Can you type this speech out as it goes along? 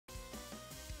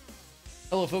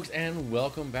Hello folks and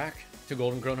welcome back to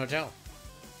Golden Krone Hotel.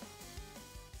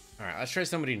 Alright, let's try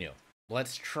somebody new.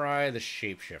 Let's try the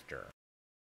Shapeshifter.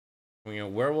 We a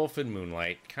werewolf in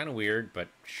moonlight. Kind of weird, but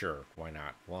sure, why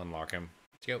not? We'll unlock him.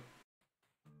 Let's go.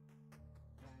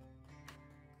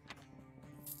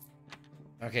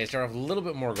 Okay, start off with a little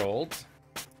bit more gold.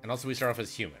 And also we start off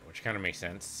as human, which kind of makes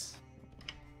sense.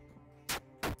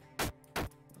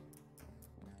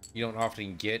 You don't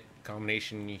often get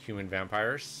combination human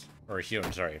vampires. Or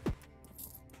human, sorry.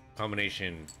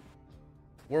 Combination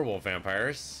werewolf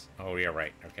vampires. Oh, yeah,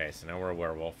 right. Okay, so now we're a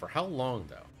werewolf. For how long,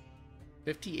 though?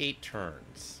 58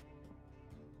 turns.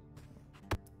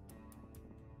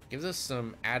 Gives us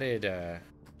some added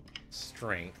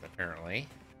strength, apparently.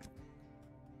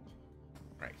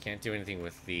 Right, can't do anything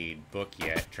with the book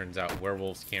yet. Turns out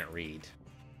werewolves can't read.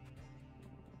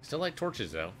 Still like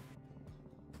torches, though.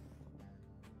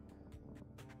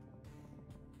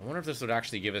 I wonder if this would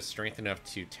actually give us strength enough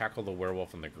to tackle the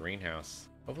werewolf in the greenhouse.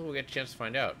 Hopefully we'll get a chance to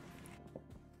find out.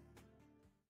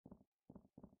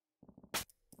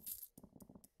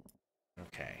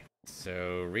 Okay,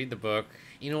 so read the book.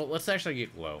 You know, let's actually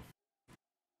get glow.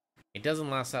 It doesn't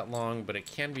last that long, but it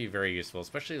can be very useful,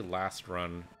 especially the last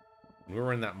run. When we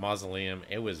were in that mausoleum,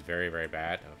 it was very, very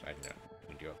bad. Oh, I don't know.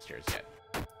 We can do upstairs yet.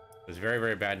 It was very,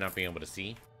 very bad not being able to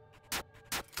see.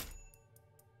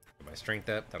 Get my strength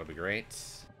up. That'll be great.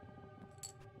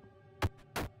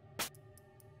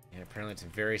 And apparently it's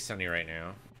very sunny right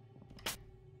now.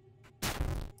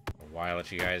 I'll let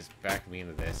you guys back me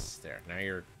into this. There, now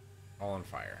you're all on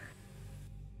fire.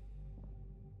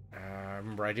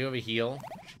 Remember, I do have a heal.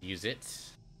 Should use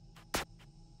it.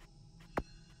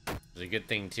 It's a good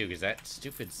thing, too, because that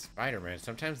stupid spider, man.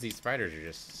 Sometimes these spiders are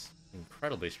just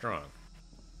incredibly strong.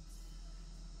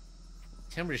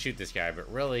 Tempted to shoot this guy,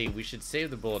 but really, we should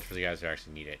save the bullets for the guys who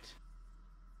actually need it.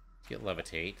 Let's get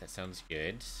levitate. That sounds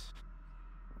good.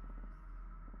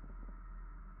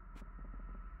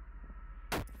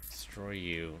 Destroy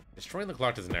you. Destroying the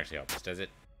clock doesn't actually help us, does it?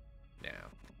 No.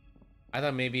 I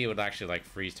thought maybe it would actually, like,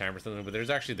 freeze time or something, but there's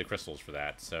actually the crystals for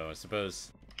that, so I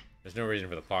suppose there's no reason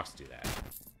for the clocks to do that.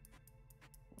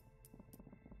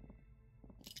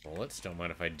 Bullets, don't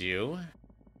mind if I do.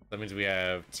 That means we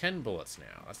have 10 bullets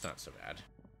now. That's not so bad.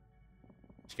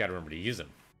 Just gotta remember to use them.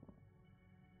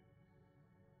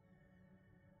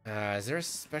 Is there a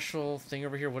special thing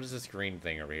over here? What is this green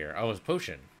thing over here? Oh, it's a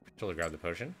potion. Totally grab the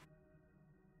potion.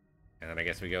 And then I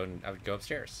guess we go and go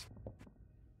upstairs.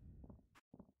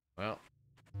 Well,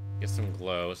 get some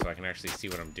glow so I can actually see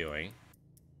what I'm doing.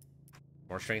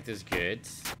 More strength is good.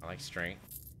 I like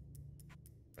strength.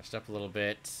 Rest up a little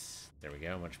bit. There we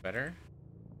go, much better.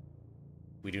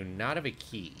 We do not have a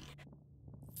key.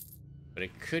 But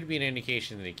it could be an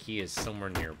indication that a key is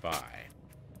somewhere nearby.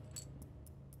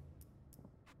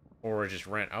 Or just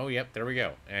rent. Oh, yep, there we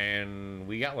go. And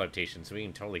we got levitation, so we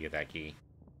can totally get that key.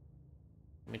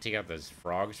 Let me take out those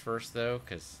frogs first, though,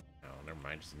 because... Oh, never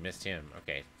mind, just missed him.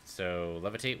 Okay, so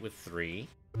levitate with 3.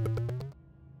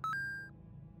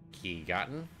 Key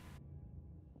gotten.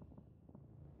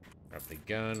 Grab the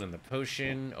gun and the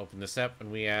potion. Open this up, and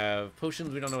we have potions.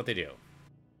 We don't know what they do.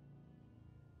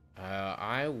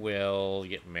 I will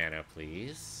get mana,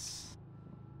 please.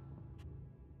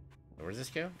 Where does this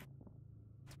go?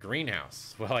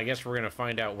 Greenhouse. Well, I guess we're going to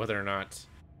find out whether or not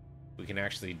we can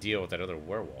actually deal with that other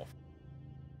werewolf.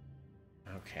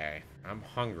 Okay, I'm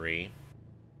hungry.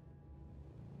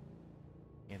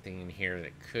 Anything in here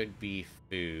that could be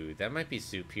food? That might be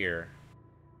soup here.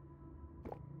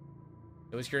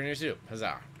 It was curing your soup.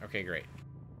 Huzzah. Okay, great.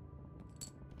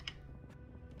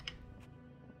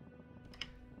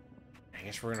 I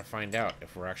guess we're gonna find out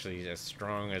if we're actually as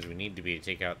strong as we need to be to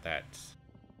take out that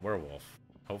werewolf.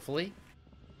 Hopefully.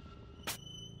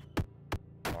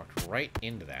 Walked right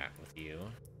into that with you.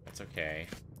 That's okay.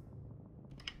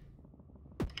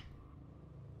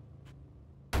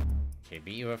 Okay,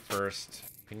 beat you up first.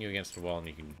 Pin you against the wall and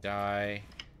you can die.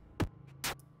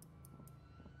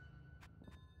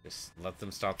 Just let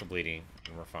them stop the bleeding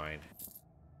and we're fine.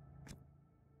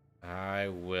 I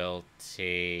will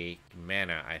take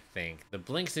mana, I think. The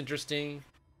blink's interesting.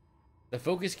 The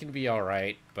focus can be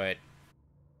alright, but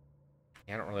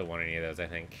I don't really want any of those, I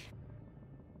think.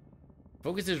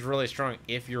 Focus is really strong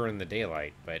if you're in the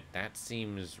daylight, but that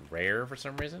seems rare for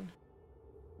some reason.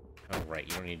 Oh, right,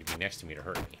 you don't need to be next to me to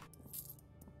hurt me.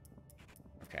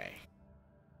 Okay.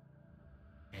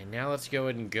 And now let's go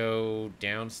ahead and go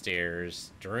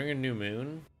downstairs during a new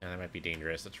moon. Now that might be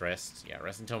dangerous. Let's rest. Yeah,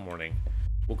 rest until morning.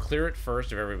 We'll clear it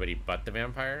first of everybody but the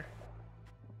vampire.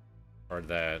 Or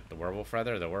the werewolf,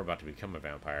 rather, though we're about to become a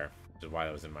vampire. Which is why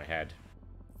that was in my head.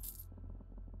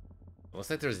 Looks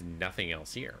like there's nothing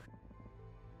else here.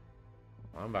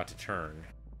 Well, I'm about to turn.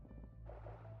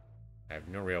 I have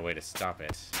no real way to stop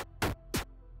it.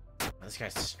 This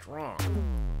guy's strong.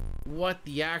 What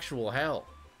the actual hell?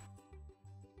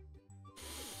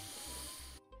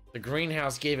 The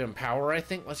greenhouse gave him power, I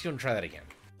think. Let's go and try that again.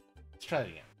 Let's try that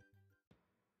again.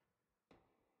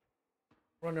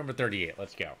 Run number 38.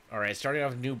 Let's go. All right, starting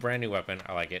off with brand new weapon.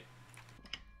 I like it.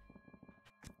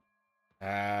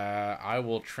 I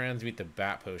will transmute the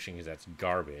bat potion because that's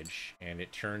garbage, and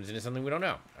it turns into something we don't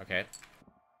know. Okay.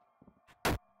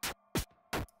 The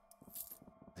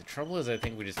trouble is, I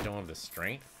think we just don't have the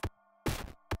strength.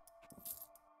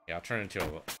 Yeah, I'll turn into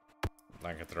a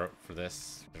lycanthrope for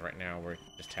this, because right now we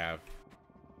just have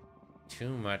too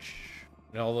much.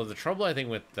 No, although the trouble I think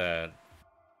with the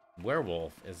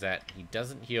werewolf is that he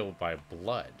doesn't heal by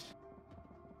blood.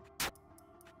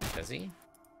 Does he?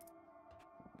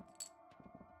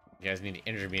 You guys need to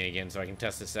injure me again so I can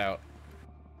test this out.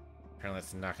 Apparently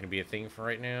that's not going to be a thing for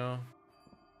right now.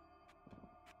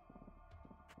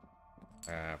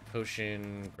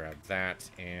 Potion, grab that,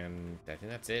 and I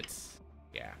think that's it.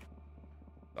 Yeah.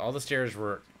 All the stairs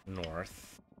were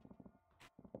north.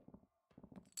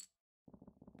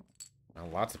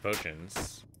 Lots of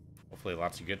potions. Hopefully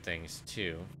lots of good things,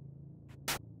 too.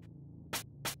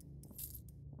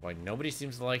 Why, nobody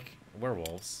seems to like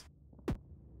werewolves.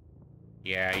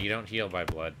 Yeah, you don't heal by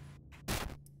blood.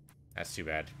 That's too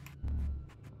bad.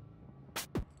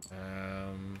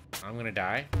 I'm gonna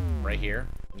die right here.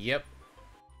 Yep.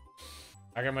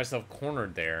 I got myself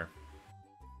cornered there.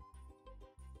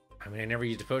 I mean, I never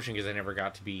used a potion because I never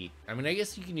got to be... I mean, I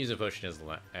guess you can use a potion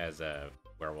as a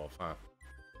werewolf, huh?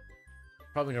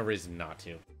 Probably no reason not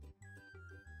to.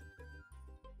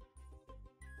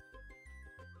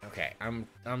 Okay, I'm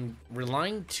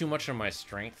relying too much on my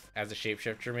strength as a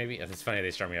shapeshifter, maybe. It's funny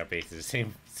they start me up bases.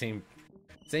 Same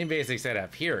basic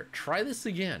setup. Here, try this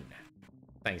again.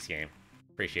 Thanks, game.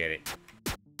 Appreciate it.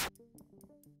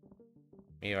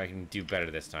 Maybe I can do better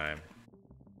this time.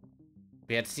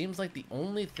 But yeah, it seems like the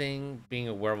only thing being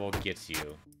a werewolf gets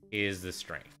you is the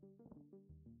strength.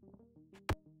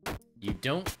 You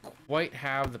don't quite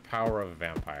have the power of a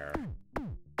vampire.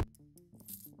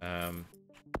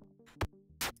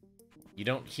 You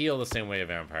don't heal the same way a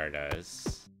vampire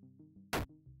does.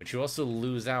 But you also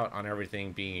lose out on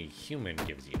everything being a human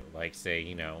gives you. Like, say,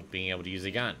 you know, being able to use a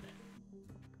gun.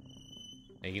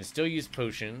 Now, you can still use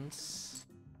potions.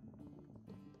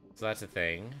 So that's a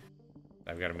thing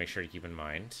I've got to make sure to keep in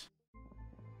mind.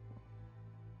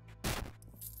 But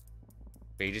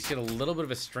you just get a little bit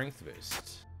of a strength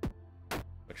boost.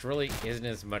 Which really isn't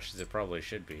as much as it probably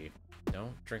should be.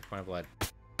 Don't drink my blood.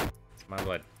 It's my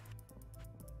blood.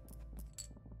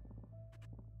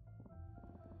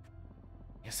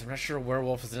 Yes, I'm not sure a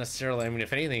werewolf is necessarily... I mean,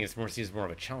 if anything, it's seems more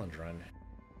of a challenge run.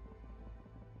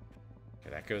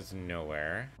 Okay, that goes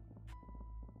nowhere.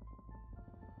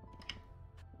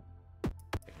 I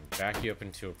can back you up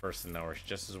into a person that works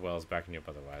just as well as backing you up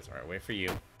otherwise. Alright, wait for you.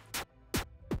 I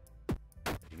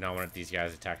do not want these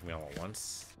guys attacking me all at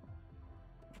once.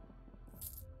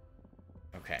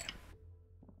 Okay.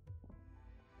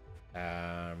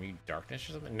 Are you darkness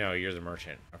or something? No, you're the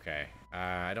merchant. Okay.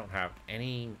 I don't have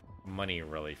any money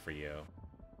really for you.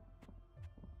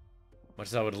 Much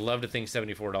as I would love to think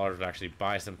 $74 would actually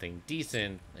buy something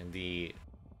decent, and the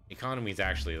economy is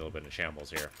actually a little bit in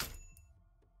shambles here.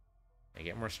 I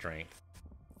get more strength.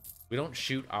 We don't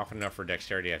shoot often enough for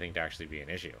dexterity, I think, to actually be an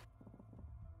issue.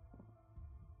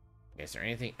 Okay, is there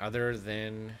anything other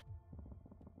than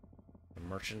the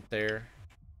merchant there?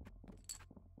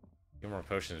 A few more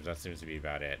potions, but that seems to be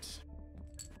about it.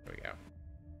 There we go.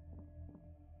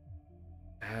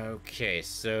 Okay,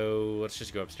 so let's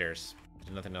just go upstairs.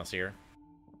 There's nothing else here.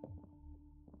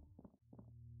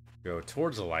 Go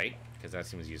towards the light, because that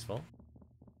seems useful.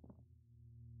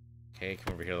 Okay,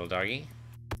 come over here, little doggy.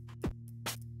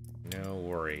 No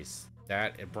worries.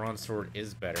 That bronze sword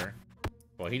is better.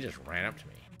 Well, he just ran up to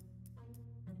me.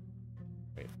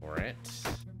 Wait for it.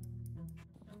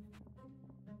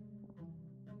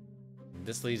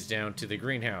 This leads down to the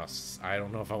greenhouse. I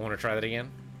don't know if I want to try that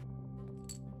again.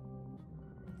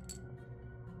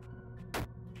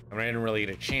 I mean, I didn't really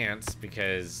get a chance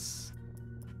because,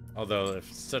 although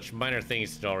if such minor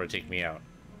things could already take me out,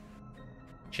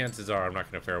 chances are I'm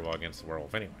not going to fare well against the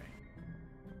werewolf anyway.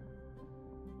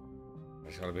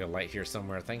 There's got to be a light here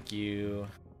somewhere. Thank you.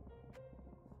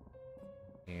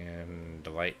 And a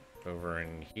light over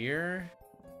in here.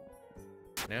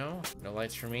 No? No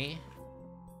lights for me?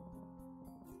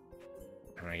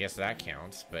 I mean, I guess that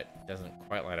counts, but it doesn't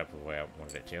quite light up the way I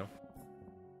wanted it to.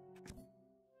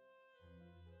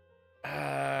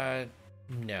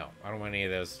 No, I don't want any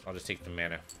of those. I'll just take the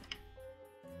mana.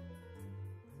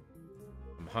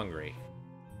 I'm hungry.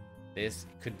 This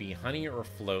could be honey or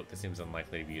float. This seems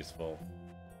unlikely to be useful.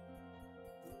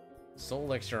 Soul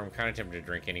elixir, I'm kind of tempted to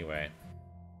drink anyway.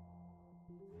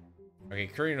 Okay,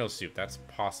 curry noodle soup. That's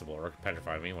possible. Or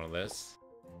petrified me, one of those.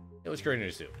 It was curry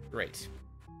noodle soup. Great.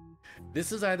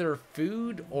 This is either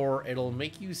food or it'll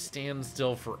make you stand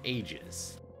still for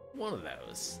ages. One of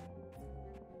those.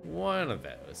 One of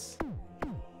those.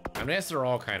 I mean, guess they're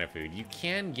all kind of food. You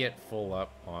can get full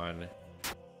up on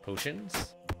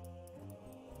potions.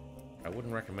 I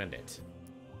wouldn't recommend it.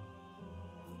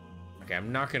 Okay,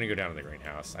 I'm not going to go down to the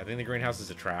greenhouse. I think the greenhouse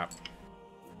is a trap.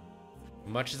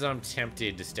 Much as I'm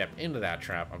tempted to step into that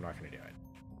trap, I'm not going to do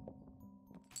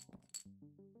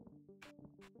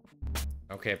it.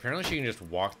 Okay, apparently she can just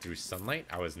walk through sunlight.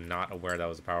 I was not aware that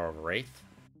was the power of a wraith.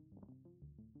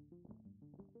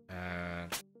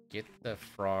 Get the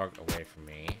frog away from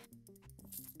me.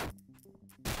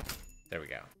 There we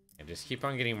go. And just keep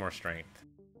on getting more strength.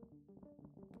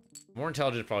 More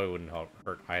intelligence probably wouldn't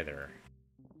hurt either.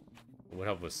 It would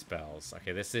help with spells.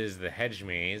 Okay, this is the hedge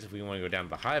maze. If we want to go down to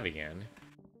the hive again,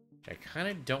 which I kind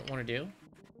of don't want to do.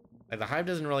 Like, the hive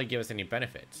doesn't really give us any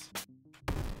benefits.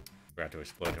 We have to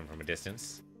explode him from a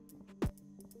distance.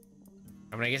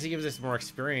 I mean, I guess it gives us more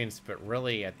experience, but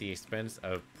really at the expense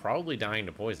of probably dying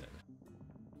to poison.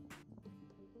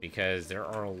 Because there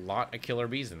are a lot of killer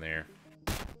bees in there.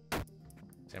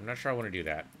 So I'm not sure I want to do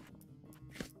that.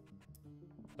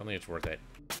 Don't think it's worth it.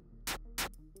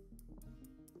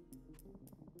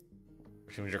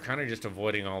 Which means you're kind of just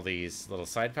avoiding all these little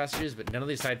side passages, but none of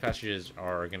these side passages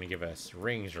are going to give us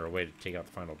rings or a way to take out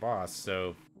the final boss,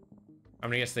 so... I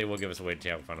mean, I guess they will give us a way to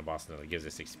take out the final boss, and that gives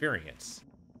us experience.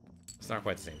 It's not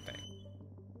quite the same thing.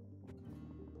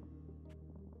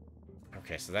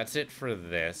 Okay, so that's it for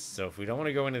this. So if we don't want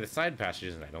to go into the side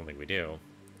passages, and I don't think we do...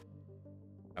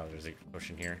 Oh, there's a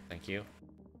potion here. Thank you.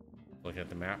 Looking at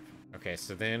the map. Okay,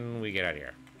 so then we get out of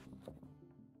here.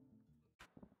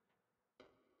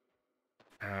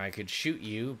 I could shoot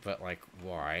you, but, like,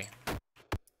 why?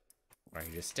 Or I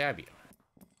could just stab you.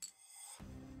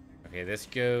 Okay, this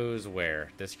goes where?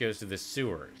 This goes to the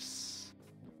sewers.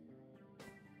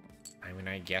 I mean,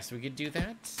 I guess we could do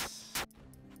that.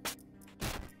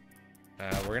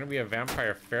 We're gonna be a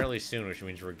vampire fairly soon, which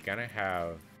means we're gonna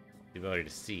have the ability to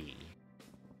see.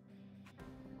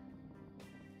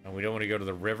 And we don't want to go to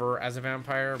the river as a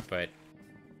vampire, but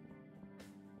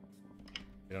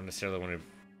we don't necessarily want to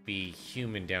be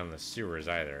human down the sewers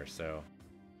either, so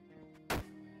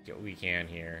get what we can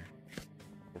here.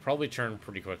 We'll probably turn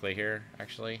pretty quickly here,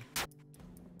 actually.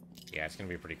 Yeah, it's gonna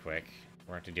be pretty quick.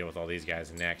 We're gonna have to deal with all these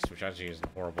guys next, which actually isn't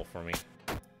horrible for me.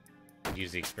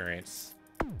 Use the experience.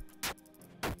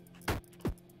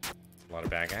 A lot of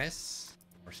bad guys.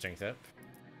 More strength up.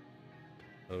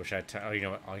 I wish I'd oh, you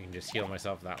know what? I can just heal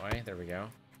myself that way. There we go.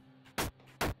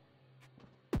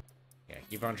 Yeah,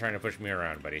 keep on trying to push me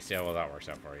around, buddy. See how well that works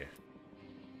out for you.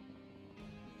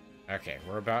 Okay,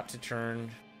 we're about to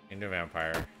turn into a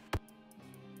vampire.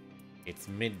 It's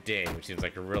midday, which seems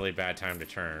like a really bad time to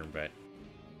turn, but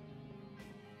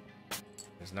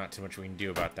there's not too much we can do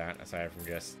about that, aside from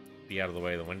just be out of the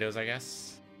way of the windows, I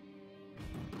guess.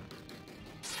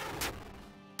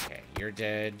 Okay, you're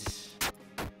dead.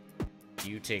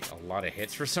 You take a lot of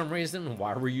hits for some reason.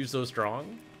 Why were you so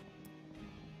strong?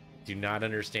 Do not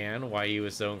understand why he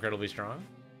was so incredibly strong.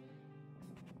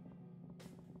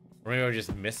 Or maybe I was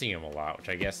just missing him a lot, which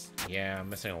I guess, yeah, I'm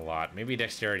missing a lot. Maybe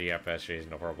dexterity up actually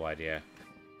isn't a horrible idea.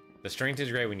 The strength is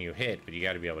great when you hit, but you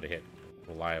got to be able to hit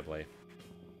reliably.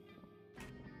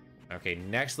 Okay,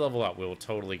 next level up, we will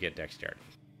totally get dexterity.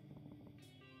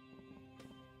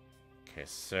 Okay,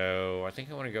 so I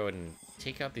think I want to go ahead and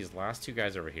take out these last two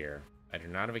guys over here. I do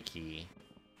not have a key.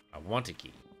 I want a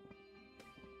key.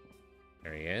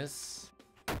 There he is.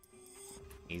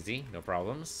 Easy, no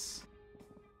problems.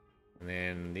 And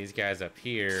then these guys up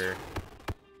here.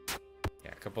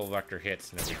 Yeah, a couple of vector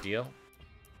hits, no big deal.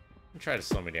 Try to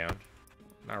slow me down.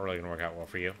 Not really gonna work out well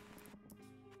for you.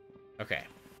 Okay.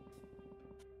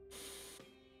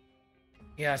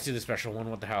 Yeah, let's do the special one.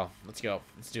 What the hell? Let's go.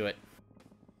 Let's do it.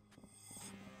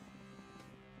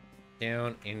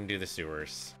 Down into the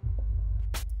sewers.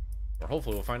 Or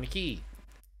hopefully we'll find a key.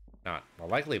 Not a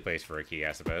likely place for a key,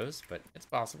 I suppose, but it's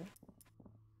possible.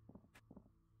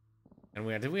 And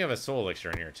we have a soul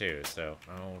elixir in here too, so...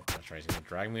 Oh, that's right, he's gonna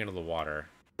drag me into the water.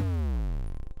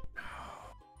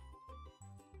 Oh.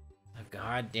 The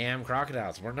goddamn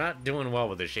crocodiles. We're not doing well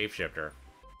with the shapeshifter.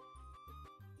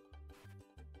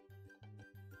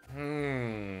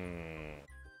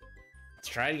 Let's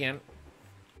try it again.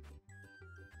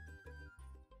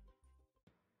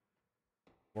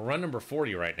 We're run number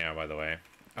 40 right now, by the way.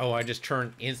 Oh, I just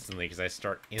turn instantly because I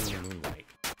start in the moonlight.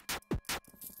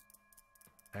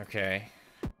 Okay.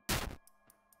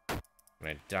 I'm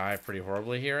gonna die pretty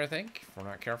horribly here, I think, if we're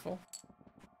not careful.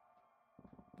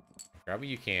 Grab what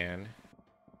you can.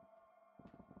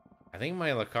 I think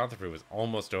my lycanthropy was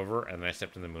almost over, and then I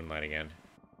stepped in the moonlight again.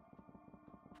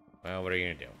 Well, what are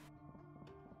you gonna do?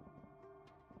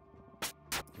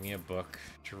 Give me a book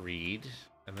to read,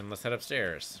 and then let's head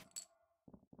upstairs.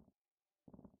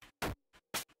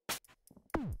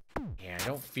 Yeah, I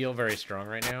don't feel very strong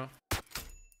right now.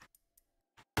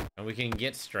 And we can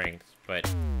get strength,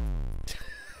 but...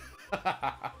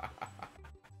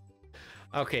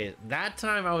 Okay, that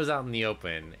time I was out in the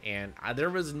open, and there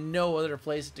was no other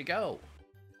place to go.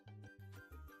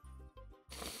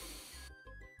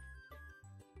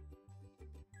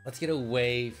 Let's get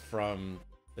away from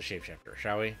the shapeshifter,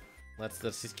 shall we? Let's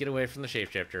just get away from the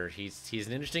shapeshifter. He's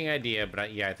an interesting idea,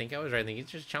 but yeah, I think I was right. I think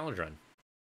it's just a challenge run.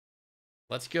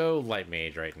 Let's go light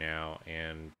mage right now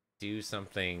and do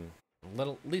something a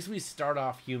little. At least we start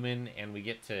off human and we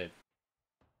get to,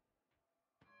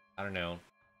 I don't know,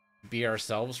 be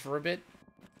ourselves for a bit.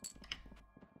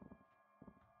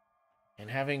 And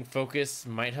having focus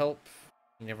might help.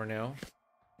 You never know.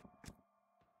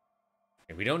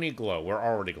 Okay, we don't need glow. We're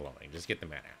already glowing. Just get the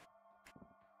mana.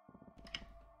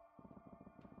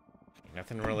 Okay,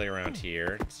 nothing really around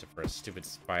here, except for a stupid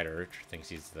spider, which thinks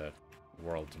he's the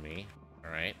world to me.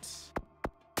 Alright.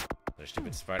 Another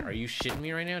stupid spider. Are you shitting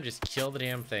me right now? Just kill the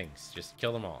damn things. Just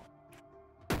kill them all.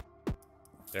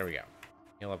 There we go.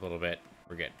 Heal up a little bit.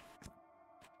 We're good.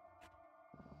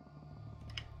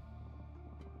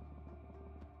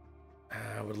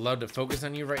 I would love to focus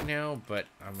on you right now, but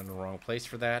I'm in the wrong place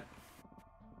for that.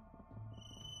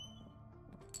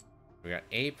 We got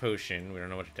a potion. We don't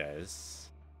know what it does.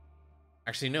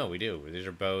 Actually, no, we do. These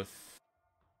are both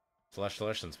Celestial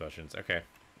Essence potions. Okay.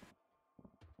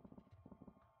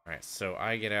 Alright, so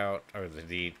I get out... Oh,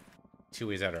 the two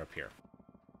ways out are up here.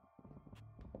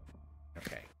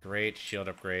 Okay, great. Shield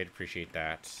upgrade. Appreciate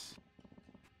that.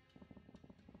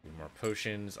 More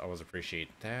potions. Always appreciate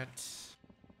that.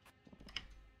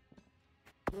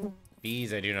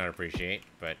 Bees I do not appreciate,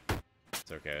 but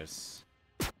so it goes.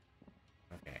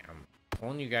 Okay, I'm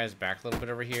pulling you guys back a little bit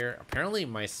over here. Apparently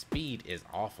my speed is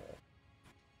awful.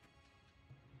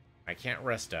 I can't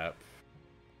rest up.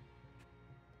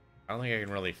 I don't think I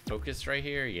can really focus right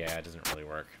here. Yeah, it doesn't really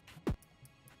work.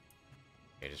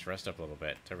 Okay, just rest up a little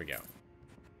bit. There we go.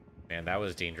 Man, that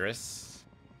was dangerous.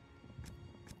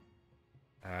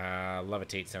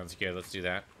 Levitate sounds good. Let's do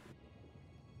that.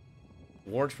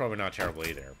 Ward's probably not terrible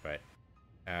either, but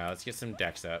let's get some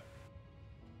dex up.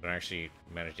 But I actually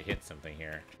managed to hit something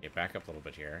here. Get back up a little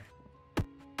bit here.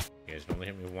 You guys only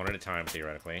hit me one at a time,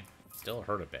 theoretically. Still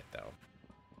hurt a bit, though.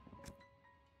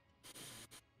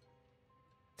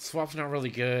 Swap's not really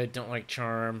good. Don't like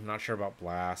Charm. Not sure about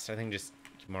Blast. I think just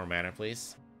more mana,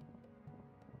 please.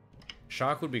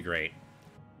 Shock would be great.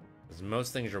 Because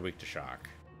most things are weak to Shock.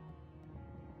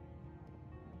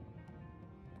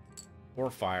 Or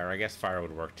Fire. I guess Fire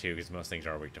would work too, because most things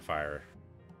are weak to Fire.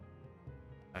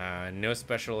 No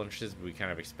special interests, but we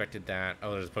kind of expected that.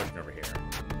 Oh, there's a potion over here.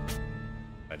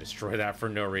 I destroyed that for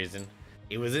no reason.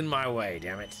 It was in my way,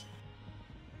 damn it.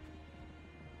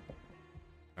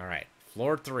 Alright,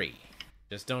 floor 3.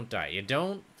 Just don't die. You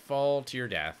don't fall to your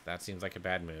death. That seems like a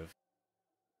bad move.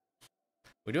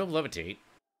 We do have Levitate.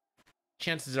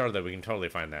 Chances are that we can totally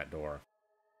find that door.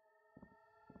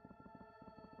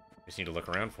 Just need to look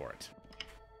around for it.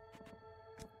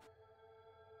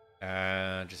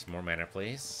 Just more mana,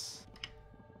 please.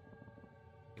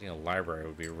 Getting a library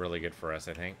would be really good for us,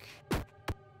 I think.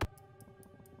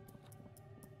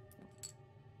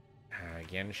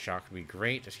 Again, shock would be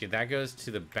great. Okay, that goes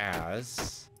to the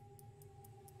Baz.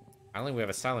 I don't think we have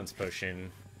a silence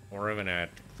potion or even a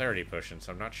clarity potion,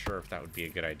 so I'm not sure if that would be a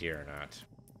good idea or not.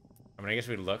 I mean, I guess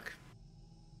we'd look.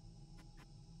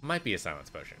 Might be a silence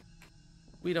potion.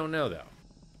 We don't know, though.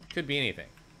 Could be anything.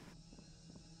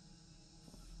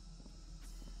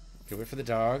 Good wait for the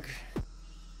dog.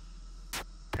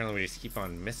 Apparently we just keep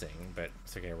on missing, but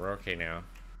it's okay. We're okay now.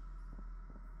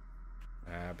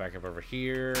 Back up over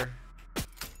here.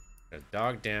 There's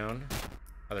dog down.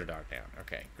 Other dog down.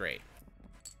 Okay, great.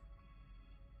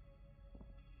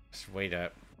 Just wait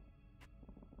up.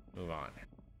 Move on.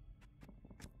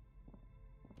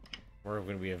 We're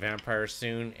going to be a vampire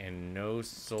soon, and no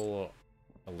soul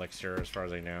elixir as far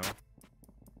as I know.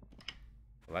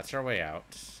 Well, that's our way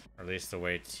out. Or at least the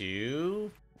way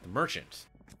to the merchant.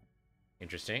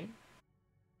 Interesting.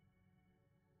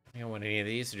 I don't want any of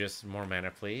these, so just more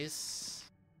mana, please.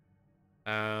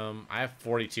 I have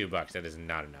 42 bucks. That is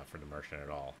not enough for the merchant at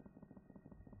all.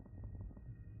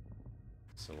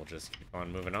 So we'll just keep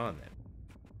on moving on then.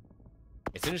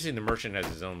 It's interesting the merchant has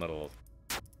his own little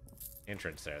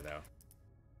entrance there, though.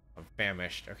 I'm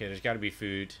famished. Okay, there's got to be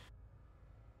food.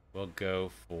 We'll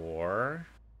go for...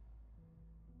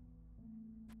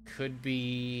 Could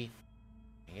be...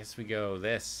 I guess we go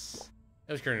this.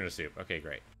 It was Krone soup. Okay,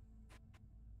 great.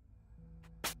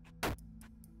 Okay.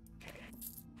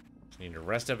 Just need to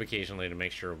rest up occasionally to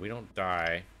make sure we don't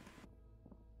die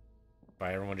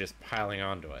by everyone just piling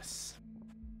onto us.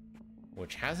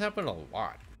 Which has happened a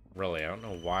lot, really. I don't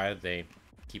know why they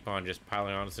keep on just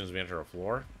piling on as soon as we enter a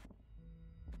floor.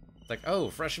 It's like, oh,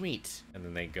 fresh meat. And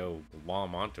then they go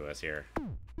glom onto us here.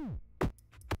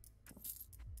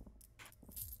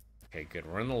 Okay, good.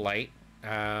 We're in the light.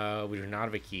 We do not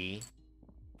have a key.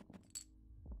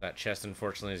 That chest,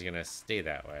 unfortunately, is going to stay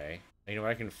that way. You know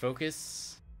what? I can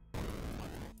focus.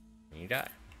 And you die.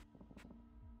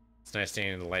 It's nice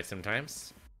staying in the light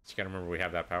sometimes. Just got to remember we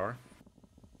have that power.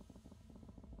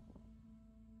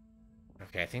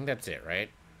 Okay, I think that's it, right?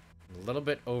 A little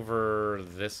bit over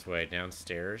this way,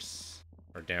 downstairs.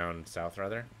 Or down south,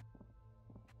 rather.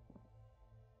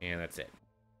 And that's it.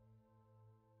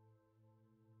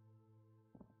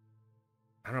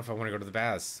 I don't know if I want to go to the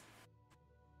baths.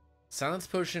 Silence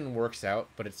Potion works out,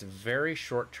 but it's very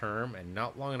short term and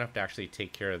not long enough to actually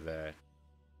take care of the...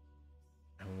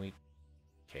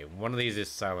 Okay, one of these is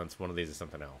silence, one of these is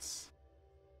something else.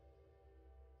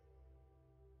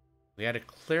 We had a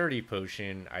Clarity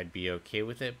Potion, I'd be okay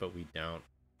with it, but we don't.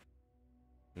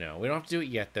 No, we don't have to do it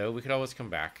yet, though. We could always come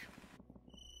back.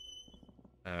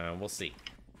 We'll see.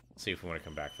 See if we want to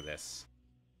come back for this.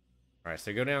 Alright,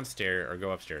 so go downstairs, or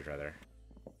go upstairs, rather.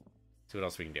 See what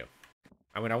else we can do.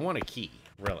 I mean, I want a key,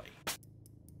 really.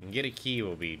 And get a key,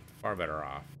 we'll be far better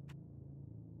off.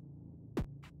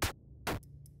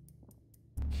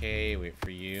 Okay, wait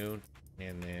for you.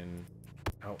 And then...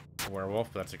 Oh, a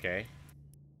werewolf, but that's okay.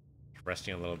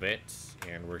 Resting a little bit,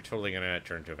 and we're totally gonna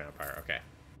turn into a vampire. Okay.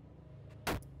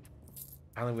 I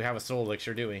don't think we have a soul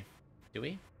elixir, do we? Do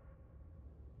we?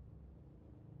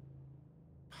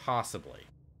 Possibly.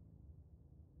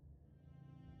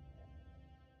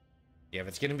 Yeah, if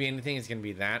it's gonna be anything, it's gonna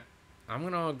be that. I'm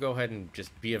gonna go ahead and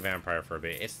just be a vampire for a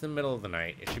bit. It's the middle of the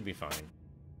night. It should be fine.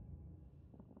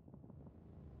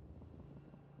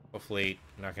 Hopefully,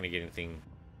 not gonna get anything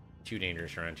too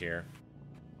dangerous around here.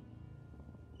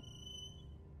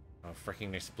 Oh,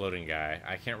 freaking exploding guy.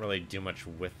 I can't really do much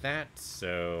with that,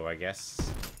 so I guess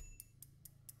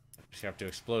I just have to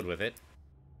explode with it.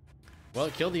 Well,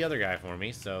 it killed the other guy for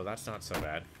me, so that's not so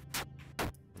bad.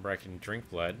 Remember, I can drink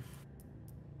blood.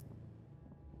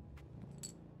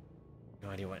 No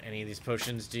idea what any of these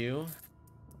potions do.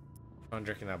 I'm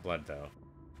drinking that blood, though.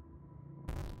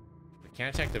 We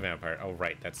can't attack the vampire. Oh,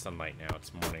 right, that's sunlight now.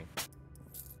 It's morning.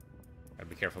 Gotta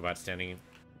be careful about standing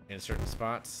in certain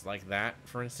spots, like that,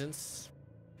 for instance.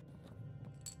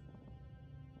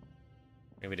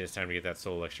 Maybe it is time to get that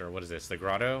soul elixir. What is this? The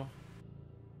grotto?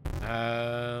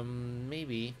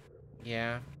 Maybe.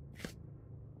 Yeah.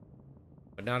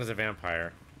 But not as a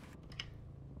vampire.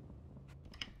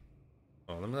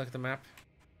 Oh, let me look at the map.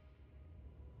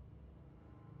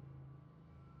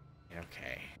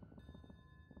 Okay.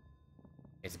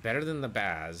 It's better than the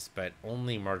baths, but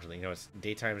only marginally. You know, it's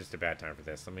daytime is just a bad time for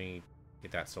this. Let me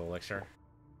get that soul elixir.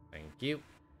 Thank you.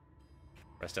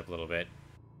 Rest up a little bit.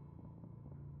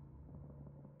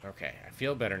 Okay, I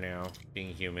feel better now,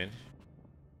 being human.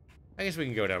 I guess we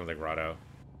can go down to the grotto.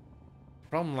 The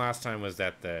problem last time was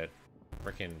that the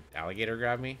frickin' alligator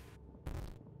grabbed me.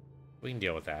 We can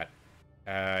deal with that.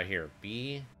 Here,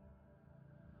 be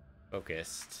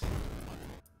focused.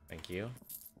 Thank you.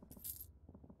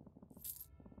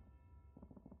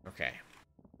 Okay.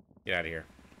 Get out of here.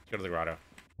 Let's go to the grotto.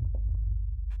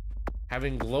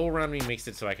 Having glow around me makes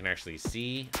it so I can actually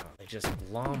see. Oh, they just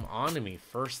glom onto me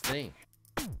first thing.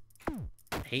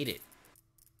 Hate it.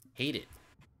 Hate it.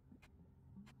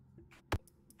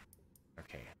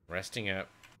 Okay, resting up.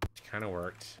 Kind of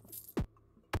worked.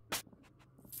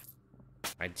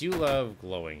 I do love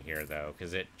glowing here, though,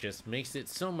 because it just makes it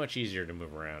so much easier to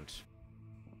move around.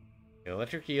 The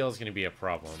electric eel is going to be a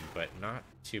problem, but not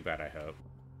too bad, I hope.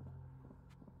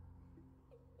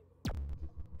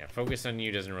 Yeah, focus on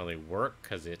you doesn't really work,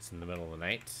 because it's in the middle of the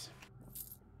night. If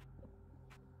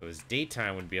it was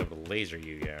daytime, we'd be able to laser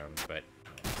you down, but...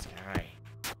 Oh, this guy.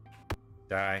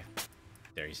 Die.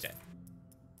 There, he's dead.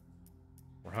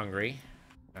 We're hungry.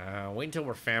 Wait until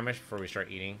we're famished before we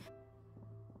start eating.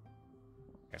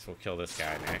 Guess we'll kill this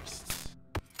guy next.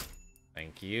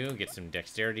 Thank you. Get some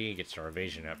dexterity. Get our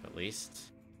evasion up, at least.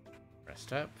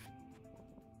 Rest up.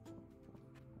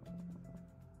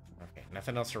 Okay,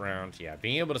 nothing else around. Yeah,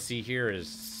 being able to see here is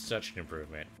such an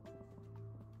improvement.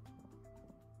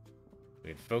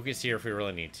 We can focus here if we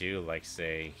really need to, like,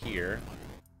 say, here.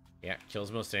 Yeah,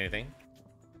 kills most anything.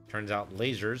 Turns out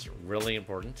lasers, really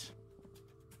important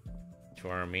to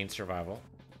our main survival.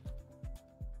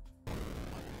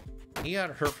 He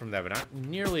got hurt from that, but not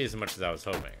nearly as much as I was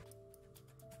hoping.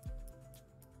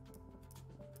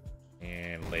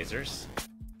 And lasers.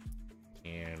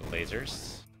 And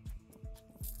lasers.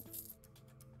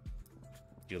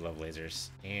 Do love lasers.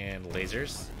 And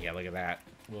lasers. Yeah, look at that.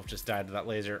 Wolf just died to that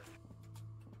laser.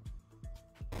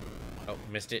 Oh,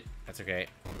 missed it. That's okay.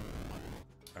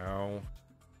 Oh.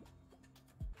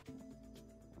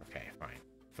 Okay, fine.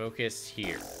 Focus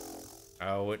here.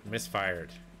 Oh, it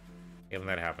misfired. Even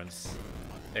that happens.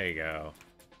 There you go.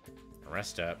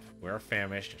 Rest up. We're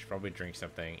famished. I should probably drink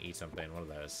something, eat something, one of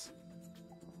those.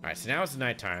 Alright, so now it's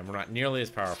nighttime. We're not nearly as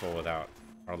powerful without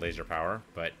our laser power,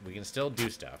 but we can still do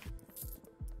stuff.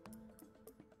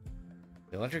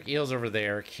 The electric eels over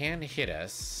there can hit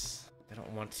us. They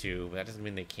don't want to, but that doesn't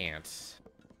mean they can't.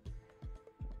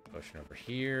 Potion over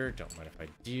here. Don't mind if I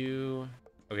do.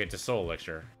 Okay, it's a soul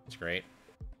elixir. That's great.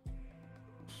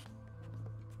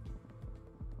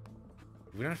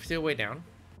 We don't have to see a way down.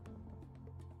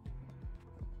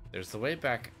 There's the way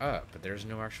back up, but there's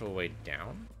no actual way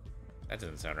down. That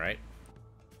doesn't sound right.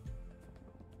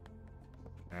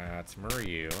 Let's murder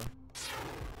you.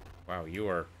 Wow, you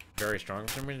are very strong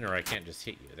for some reason, or I can't just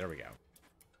hit you. There we go.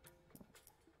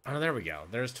 Oh, there we go.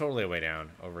 There's totally a way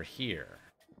down over here.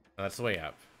 Oh, that's the way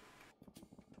up.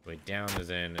 The way down is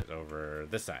over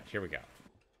this side. Here we go.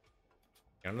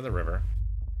 Down to the river.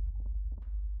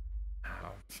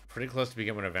 Oh, pretty close to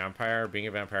becoming a vampire. Being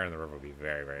a vampire in the river would be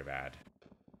very, very bad.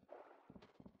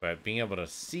 But being able to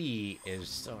see is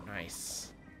so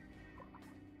nice.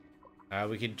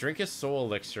 We could drink a soul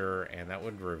elixir, and that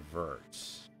would revert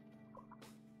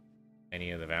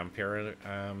any of the vampire.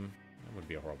 That would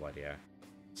be a horrible idea.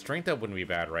 Strength up wouldn't be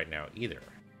bad right now either.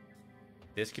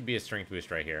 This could be a strength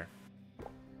boost right here.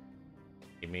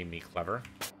 It made me clever.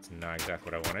 It's not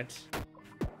exactly what I wanted.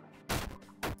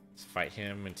 Let's fight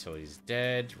him until he's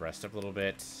dead. Rest up a little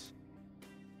bit.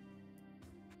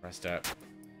 Rest up.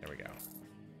 There we go.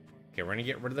 Okay, we're gonna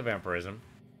get rid of the vampirism.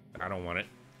 I don't want it.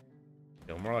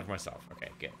 Feel more like myself. Okay,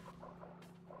 good.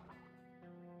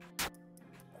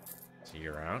 So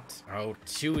you're out. Oh,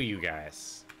 two of you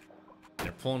guys.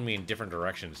 They're pulling me in different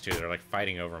directions too. They're like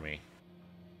fighting over me.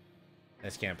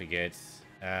 This can't be good.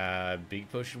 Big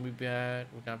potion would be bad.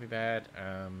 Would not be bad.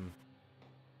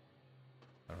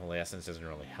 Unholy essence doesn't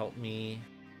really help me.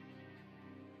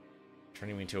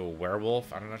 Turning me into a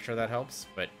werewolf. I'm not sure that helps,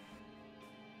 but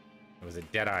it was a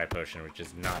Deadeye potion, which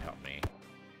does not help me.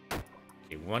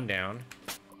 Okay, one down.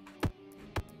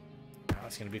 Oh,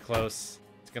 it's gonna be close.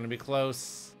 It's gonna be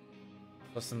close.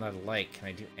 Closer than I'd like. Can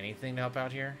I do anything to help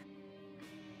out here?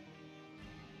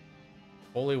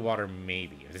 Holy water,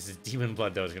 maybe. If this is demon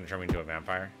blood, though, it's gonna turn me into a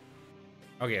vampire.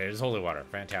 Okay, there's holy water.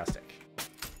 Fantastic.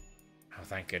 Oh,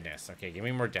 thank goodness. Okay, give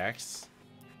me more dex.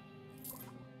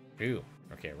 Ooh.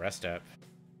 Okay, rest up.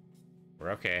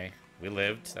 We're okay. We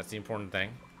lived. That's the important thing.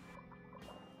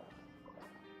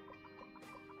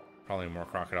 Probably more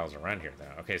crocodiles around here,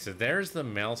 though. Okay, so there's the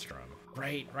maelstrom.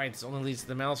 Right, this only leads to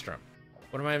the maelstrom.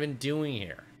 What am I even doing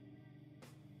here?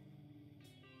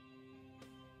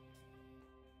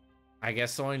 I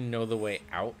guess so I know the way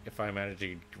out if I manage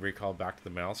to recall back to the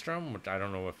maelstrom, which I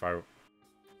don't know if I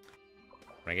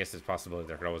guess it's possible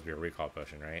there could always be a recall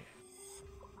potion, right?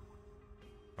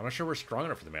 I'm not sure we're strong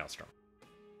enough for the maelstrom.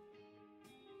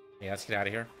 Yeah, let's get out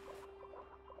of here.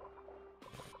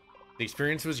 The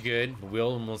experience was good, but we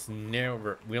almost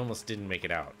didn't make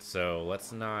it out. So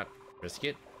let's not risk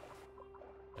it.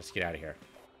 Let's get out of here.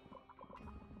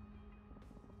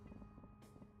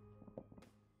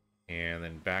 And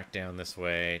then back down this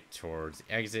way towards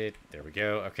the exit. There we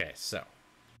go. Okay, so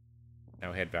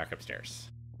now head back upstairs.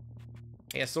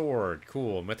 Hey, a sword.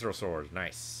 Cool. Mithril sword.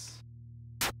 Nice.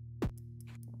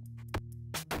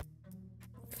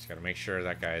 Just gotta make sure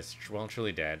that guy's well and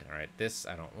truly dead. Alright, this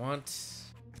I don't want.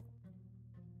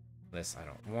 This I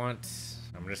don't want.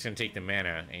 I'm just gonna take the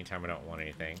mana anytime I don't want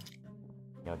anything.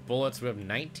 More bullets. We have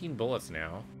 19 bullets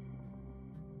now.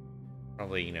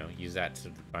 Probably, you know, use that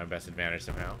to my best advantage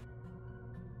somehow.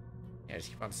 Yeah, just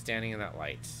keep on standing in that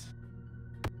light.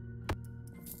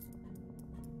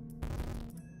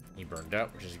 He burned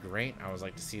up, which is great. I always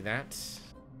like to see that.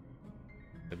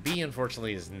 The bee,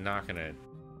 unfortunately, is not gonna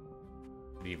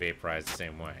be vaporized the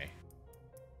same way.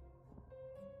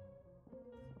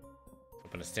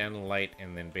 Open a stand in the light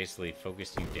and then basically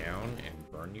focus you down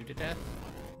and burn you to death.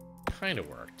 Kind of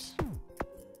worked.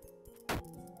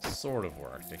 Sort of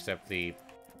worked, except the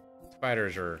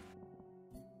spiders are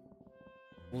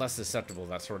less susceptible to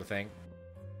that sort of thing.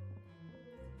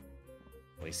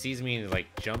 Well, he sees me and like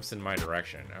jumps in my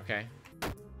direction. Okay.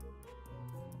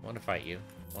 Want to fight you.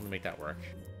 Want to make that work.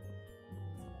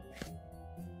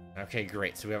 Okay,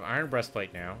 great. So we have iron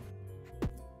breastplate now.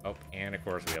 Oh, and of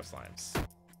course we have slimes.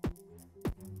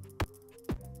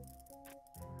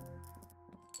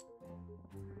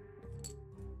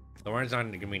 The iron's not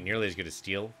going to be nearly as good as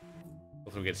steel.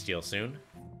 Hopefully we get steel soon.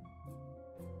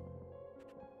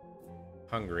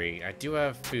 Hungry. I do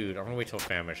have food. I'm going to wait till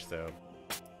famished, though.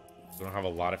 We don't have a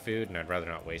lot of food, and I'd rather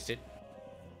not waste it.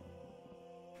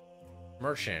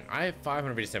 Merchant. I have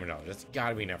 $557. That's got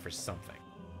to be enough for something.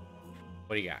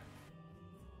 What do you got?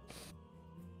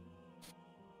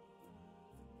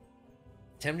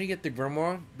 Tempted to get the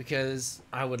Grimoire because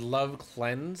I would love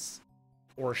Cleanse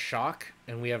or Shock,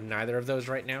 and we have neither of those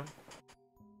right now.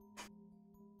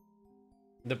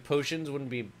 The potions wouldn't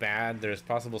be bad. There's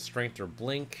possible Strength or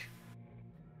Blink.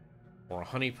 Or a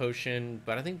Honey Potion.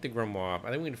 But I think the Grimoire...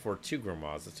 I think we can afford 2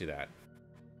 Grimoires. Let's do that.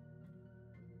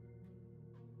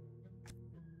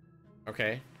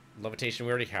 Okay. Levitation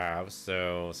we already have,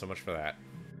 so much for that.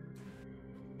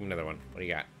 Another one. What do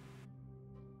you got?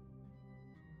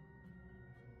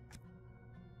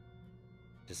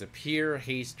 Disappear,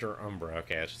 Haste, or Umbra.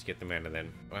 Okay, let's just get the mana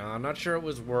then. Well, I'm not sure it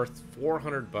was worth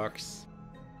 400 bucks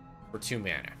for 2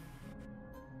 mana.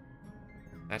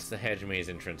 That's the Hedge Maze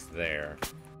entrance there.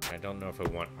 I don't know if I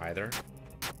want either.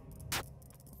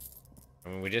 I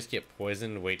mean, we just get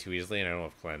poisoned way too easily, and I don't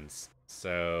have Cleanse.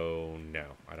 So, no,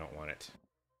 I don't want it.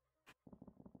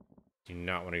 Do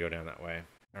not want to go down that way.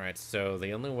 Alright, so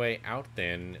the only way out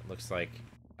then, it looks like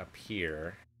up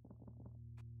here.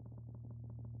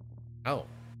 Oh,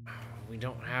 we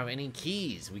don't have any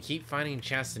keys. We keep finding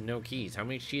chests and no keys. How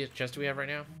many chests do we have right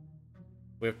now?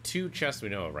 We have 2 chests we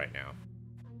know of right now.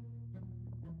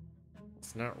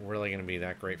 It's not really going to be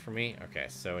that great for me. Okay,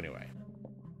 so anyway.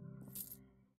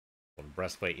 Well,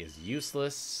 breastplate is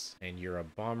useless, and you're a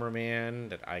bomberman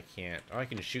that I can't... Oh, I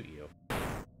can shoot you.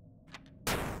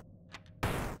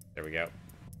 There we go.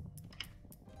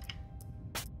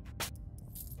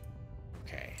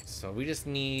 Okay, so we just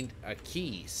need a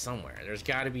key somewhere. There's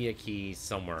got to be a key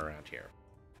somewhere around here.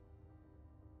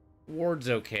 Ward's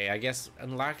okay. I guess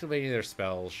unactivating their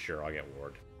spells, sure, I'll get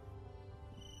Ward.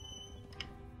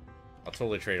 I'll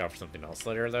totally trade off for something else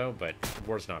later, though, but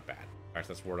Ward's not bad. In fact,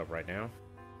 let's Ward up right now.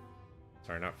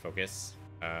 Sorry, not focus.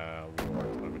 Ward,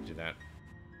 I'm gonna do that.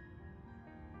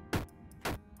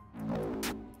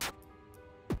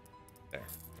 There.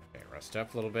 Okay, rest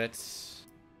up a little bit.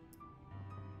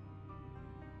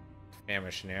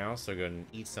 Famished now, so go and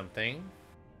eat something.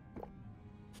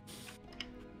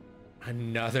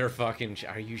 Another fucking...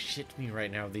 Are you shitting me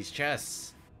right now with these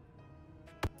chests?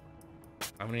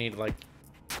 I'm gonna need, like,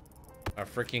 a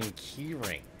freaking key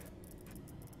ring.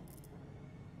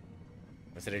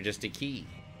 Instead of just a key.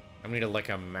 I'm gonna need, like,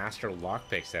 a master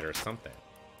lockpick set or something.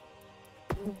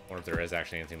 Or if there is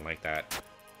actually anything like that.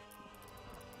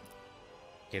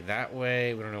 Okay, that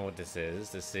way, we don't know what this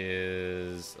is. This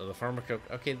is... Oh, the pharmaco...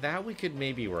 Okay, that we could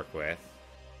maybe work with.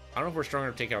 I don't know if we're strong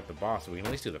enough to take out the boss, but we can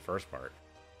at least do the first part.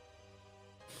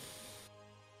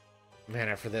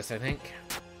 Mana for this, I think.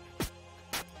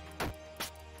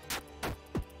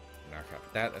 Knock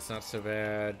out that, that's not so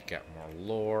bad. Got more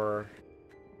lore.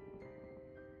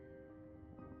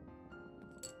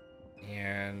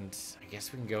 And I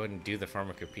guess we can go ahead and do the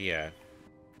pharmacopoeia.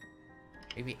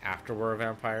 Maybe after we're a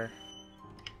vampire.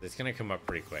 It's gonna come up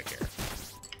pretty quick here.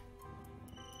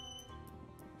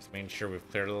 Just making sure we've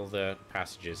cleared all the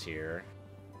passages here.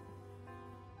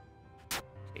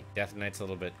 Okay, Death Knight's a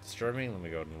little bit disturbing. Let me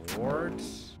go to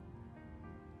wards.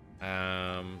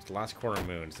 The last quarter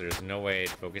moon, so there's no way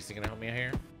focus is gonna help me out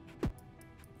here.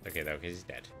 Okay though, because he's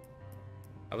dead.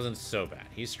 That wasn't so bad.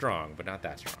 He's strong, but not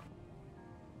that strong.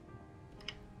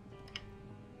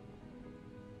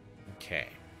 Okay.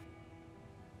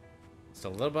 So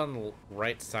a little bit on the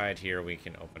right side here we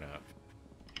can open up.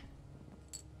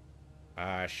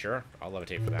 Sure. I'll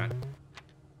levitate for that.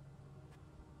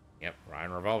 Yep,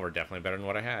 Iron Revolver, definitely better than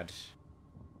what I had.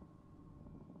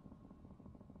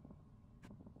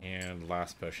 And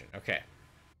last potion. Okay.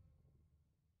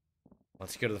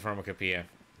 Let's go to the pharmacopoeia.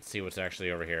 Let's see what's actually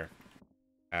over here.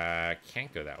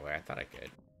 Can't go that way. I thought I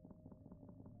could.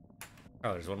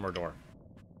 Oh, there's one more door.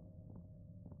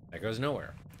 That goes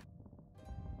nowhere.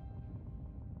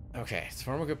 Okay, so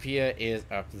pharmacopoeia is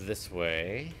up this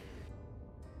way.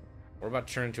 We're about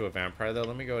to turn into a vampire, though.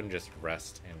 Let me go ahead and just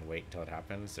rest and wait until it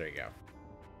happens. There you go.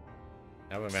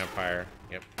 Now I'm a vampire.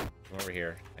 Yep. Come over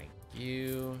here. Thank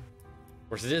you. Of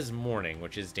course, it is morning,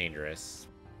 which is dangerous.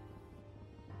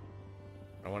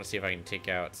 I want to see if I can take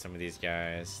out some of these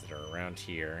guys that are around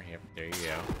here. Yep, there you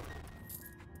go.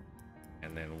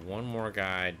 And then one more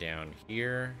guy down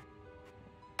here.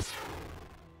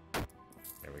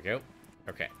 There we go.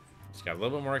 Okay. Just got a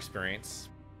little bit more experience.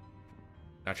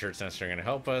 Not sure it's necessarily going to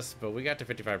help us, but we got to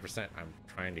 55%. I'm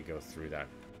trying to go through that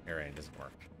area and it doesn't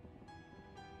work.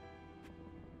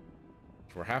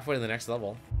 So we're halfway to the next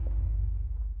level.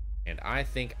 And I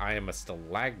think I am a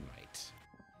stalagmite.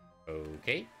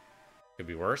 Okay. Could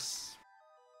be worse.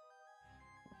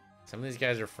 Some of these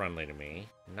guys are friendly to me.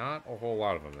 Not a whole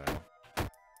lot of them, though.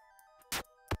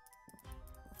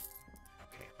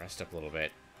 Okay, rest up a little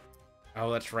bit.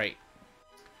 Oh, that's right.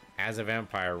 As a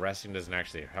vampire, resting doesn't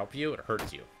actually help you, it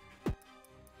hurts you. You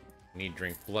need to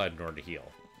drink blood in order to heal.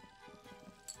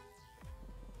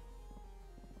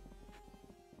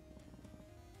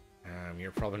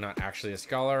 You're probably not actually a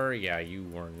scholar. Yeah, you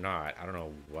were not. I don't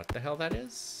know what the hell that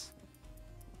is.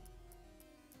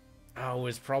 Oh,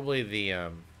 it's probably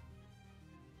the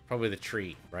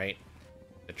tree, right?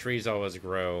 The trees always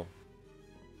grow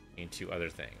into other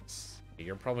things.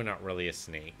 You're probably not really a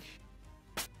snake.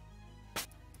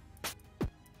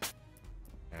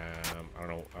 I don't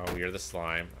know. Oh, you're the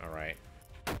slime. All right.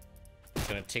 It's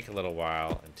gonna take a little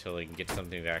while until you can get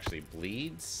something that actually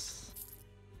bleeds.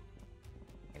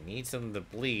 I need something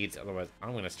that bleeds, otherwise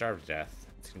I'm gonna starve to death.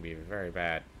 It's gonna be very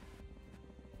bad.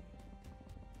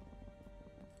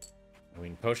 I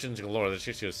mean, potions galore. This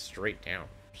just goes straight down,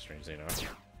 strangely enough.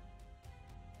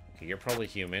 Okay, you're probably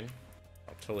human.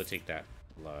 I'll totally take that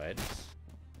blood.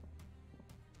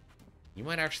 You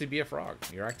might actually be a frog.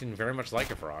 You're acting very much like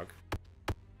a frog.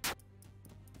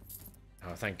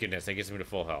 Oh, thank goodness. That gets me to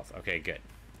full health. Okay, good.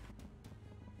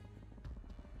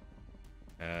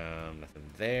 Nothing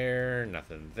there,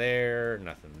 nothing there,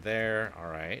 nothing there. All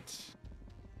right.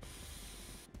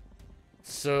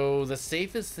 So the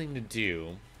safest thing to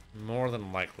do, more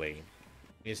than likely,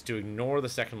 is to ignore the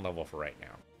second level for right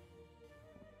now.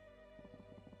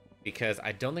 Because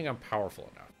I don't think I'm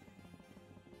powerful enough.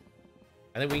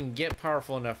 I think we can get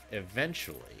powerful enough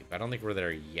eventually, but I don't think we're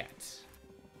there yet.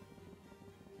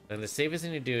 Then the safest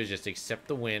thing to do is just accept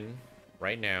the win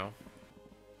right now.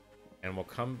 And we'll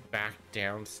come back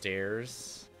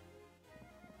downstairs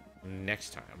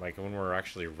next time, like when we're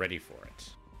actually ready for it.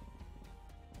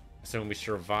 So when we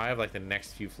survive like the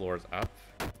next few floors up,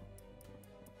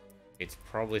 it's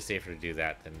probably safer to do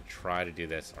that than try to do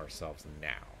this ourselves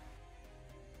now.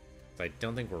 So I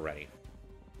don't think we're ready.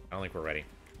 I don't think we're ready.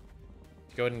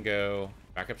 Let's go ahead and go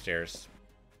back upstairs.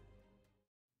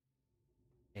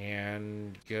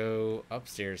 And go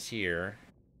upstairs here.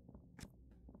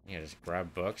 Yeah, just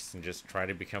grab books and just try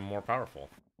to become more powerful.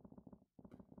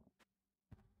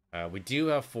 We do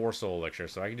have 4 soul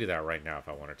elixirs, so I can do that right now if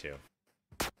I wanted to.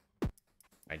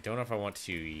 I don't know if I want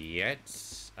to yet.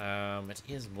 It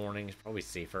is morning, it's probably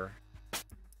safer.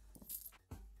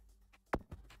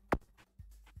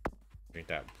 Drink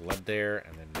that blood there,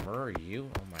 and then murder you.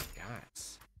 Oh my god.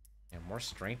 Yeah, more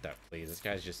strength up, please. This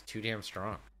guy's just too damn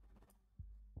strong.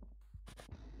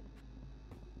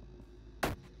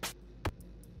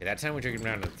 Okay, that time we took him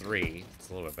down to 3. It's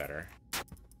a little bit better.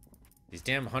 These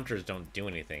damn hunters don't do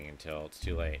anything until it's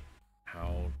too late.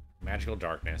 How? Magical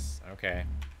darkness. Okay.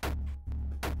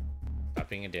 Stop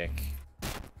being a dick.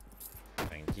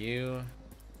 Thank you.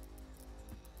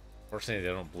 Fortunately,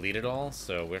 they don't bleed at all,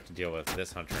 so we have to deal with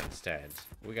this hunter instead.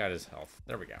 We got his health.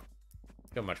 There we go.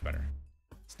 Feel much better.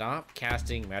 Stop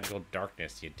casting magical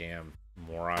darkness, you damn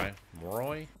Moroi.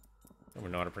 Moroi? I don't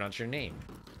even know how to pronounce your name.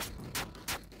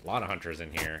 A lot of hunters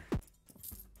in here.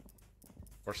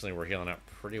 Fortunately, we're healing up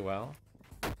pretty well.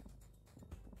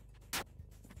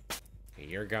 Okay,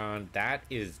 you're gone. That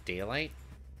is daylight.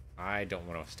 I don't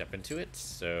want to step into it,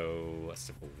 so let's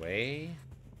step away.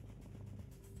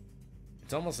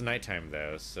 It's almost nighttime,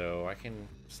 though, so I can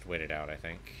just wait it out, I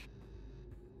think.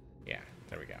 Yeah,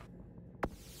 there we go.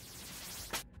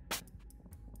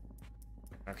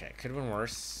 Okay, could have been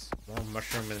worse. More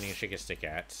mushroom than you shake a stick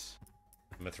at.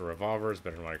 With a revolver is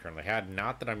better than what I currently had.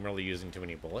 Not that I'm really using too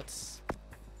many bullets.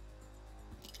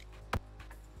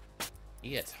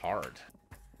 Yeah, it's hard.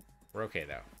 We're okay,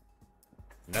 though.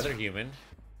 Another human.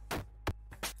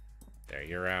 There,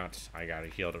 you're out. I got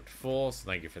it healed up to full, so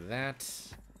thank you for that.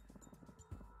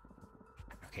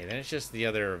 Okay, then it's just the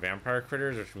other vampire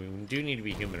critters, which we do need to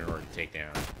be human in order to take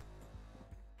down.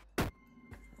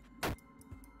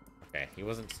 Okay, he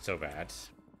wasn't so bad.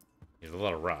 He was a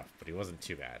little rough, but he wasn't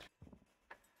too bad.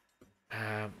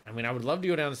 I mean, I would love to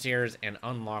go downstairs and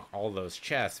unlock all those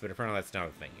chests, but apparently that's not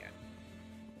a thing yet.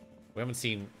 We haven't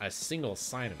seen a single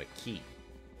sign of a key.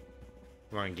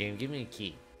 Come on, game, give me a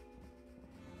key.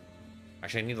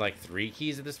 Actually, I need like 3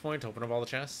 keys at this point to open up all the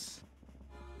chests.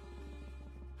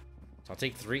 So I'll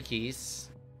take 3 keys.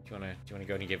 Do you wanna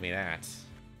go and give me that?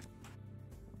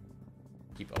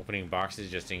 Keep opening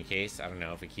boxes just in case. I don't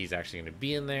know if a key's actually gonna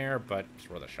be in there, but it's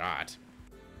worth a shot.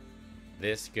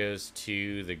 This goes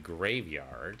to the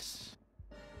graveyard.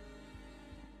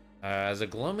 As a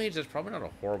glow mage, that's probably not a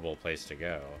horrible place to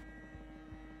go.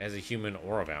 As a human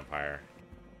or a vampire.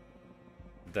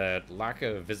 The lack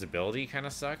of visibility kind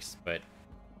of sucks, but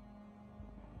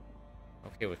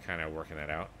okay with kind of working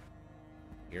that out.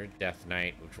 You're Death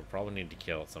Knight, which we'll probably need to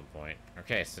kill at some point.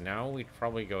 Okay, so now we'd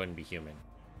probably go and be human.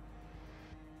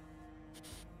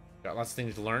 Got lots of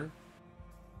things to learn.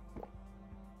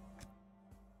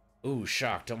 Ooh,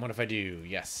 shock. Don't mind if I do.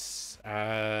 Yes.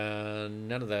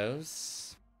 None of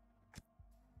those.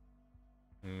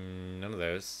 None of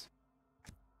those.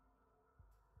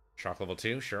 Shock level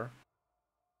 2, sure.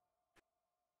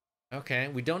 Okay,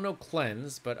 we don't know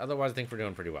cleanse, but otherwise I think we're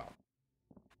doing pretty well.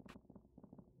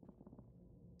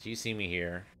 So you see me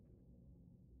here.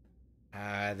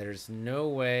 There's no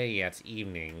way. Yeah, it's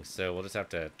evening, so we'll just have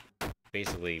to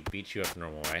basically beat you up the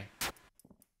normal way.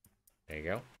 There you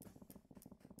go.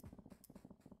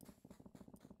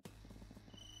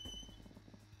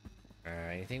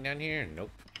 Anything down here? Nope.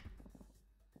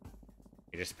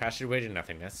 You just passed your way to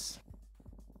nothingness.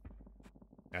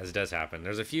 As does happen.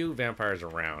 There's a few vampires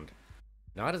around.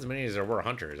 Not as many as there were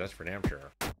hunters, that's for damn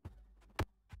sure.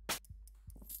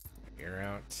 You're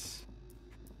out.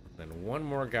 Then one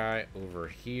more guy over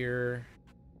here.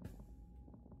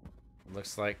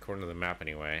 Looks like, according to the map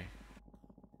anyway.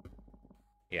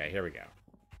 Yeah, here we go.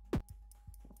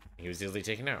 He was easily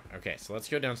taken out. Okay, so let's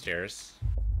go downstairs.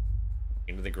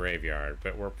 Into the graveyard,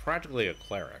 but we're practically a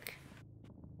cleric.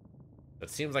 It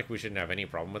seems like we shouldn't have any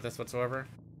problem with this whatsoever.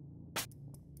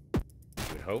 I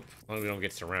would hope. As long as we don't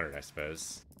get surrounded, I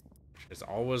suppose. Which is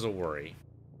always a worry.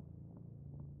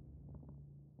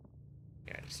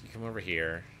 Yeah, just you come over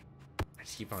here. I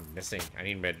just keep on missing. I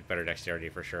need better dexterity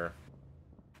for sure.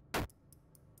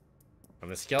 On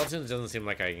the skeletons, it doesn't seem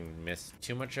like I can miss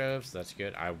too much of, so that's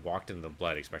good. I walked in the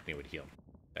blood expecting it would heal.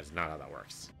 That's not how that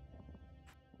works.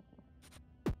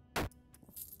 Okay,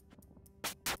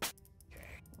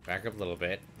 back up a little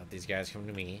bit. Let these guys come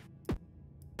to me.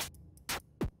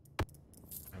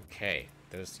 Okay,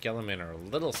 those skelemen are a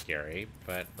little scary,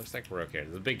 but looks like we're okay.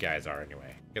 The big guys are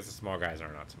anyway. I guess the small guys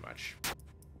are not so much.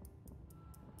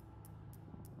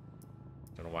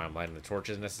 Don't know why I'm lighting the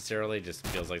torches necessarily, just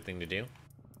feels like the thing to do.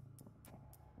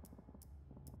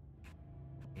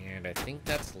 And I think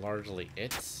that's largely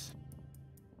it.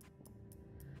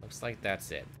 Looks like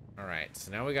that's it. Alright,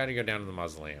 so now we gotta go down to the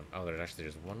mausoleum. Oh,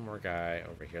 there's one more guy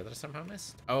over here that I somehow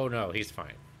missed. Oh no, he's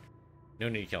fine. No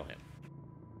need to kill him.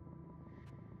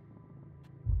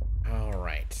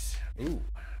 Alright. Ooh,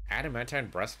 adamantine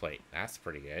breastplate. That's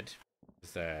pretty good.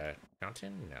 Is that a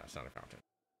fountain? No, it's not a fountain.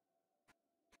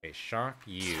 Okay, shock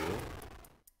you.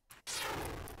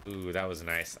 Ooh, that was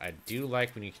nice. I do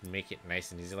like when you can make it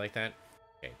nice and easy like that.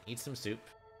 Okay, eat some soup.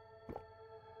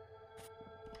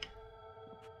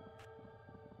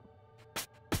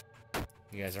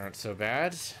 You guys aren't so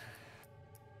bad.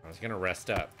 I was gonna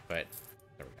rest up, but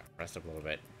there we go. Rest up a little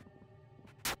bit.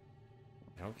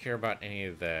 I don't care about any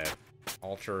of the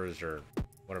altars or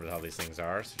whatever the hell these things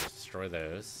are, so just destroy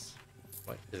those.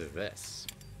 What is this?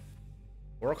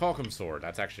 Orichalcum sword.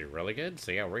 That's actually really good.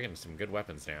 So yeah, we're getting some good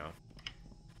weapons now.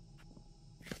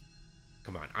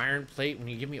 Come on, iron plate. When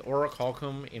you give me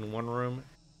orichalcum in one room,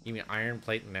 give me iron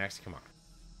plate in the next. Come on.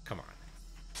 Come on.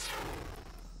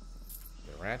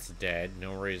 The rat's dead.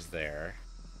 No worries there.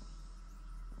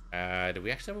 Do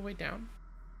we actually have a way down?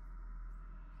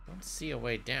 Don't see a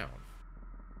way down.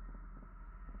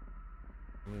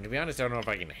 I mean, to be honest, I don't know if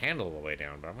I can handle the way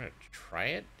down, but I'm gonna try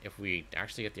it if we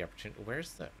actually get the opportunity.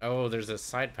 Where's the... Oh, there's a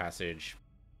side passage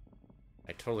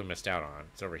I totally missed out on.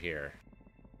 It's over here.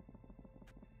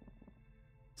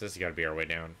 So this has got to be our way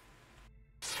down.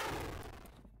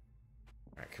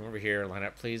 Alright, come over here. Line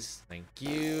up, please. Thank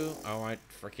you. Oh, I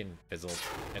freaking fizzled.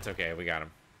 It's okay. We got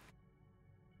him.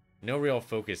 No real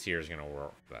focus here is going to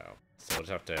work, though. So we'll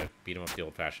just have to beat him up the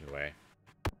old-fashioned way.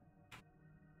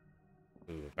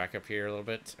 Ooh, back up here a little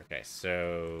bit. Okay,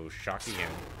 so shock again.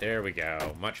 There we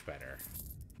go. Much better.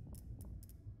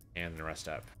 And the rest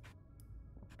up.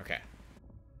 Okay.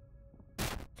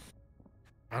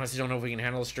 Honestly, don't know if we can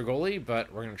handle Strigoli, but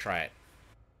we're gonna try it.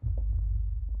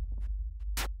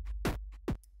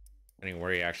 Depending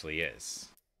where he actually is.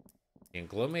 And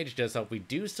Glow Mage does help. We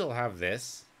do still have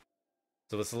this.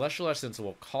 So the Celestial Essence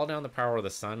will call down the power of the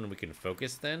sun, and we can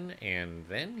focus then, and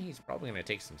then he's probably going to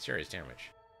take some serious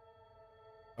damage.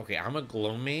 Okay, I'm a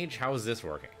Glow Mage. How is this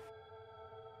working?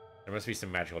 There must be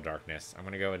some magical darkness. I'm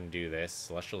going to go ahead and do this.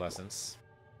 Celestial Essence.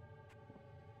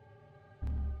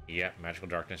 Yep, magical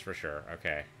darkness for sure.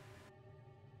 Okay.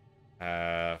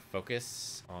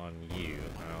 Focus on you.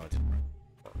 Oh, it didn't work.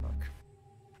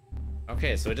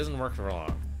 Okay, so it doesn't work for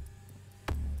long.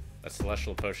 That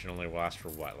Celestial Potion only lasts for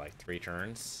what, like 3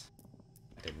 turns?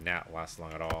 It did not last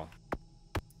long at all.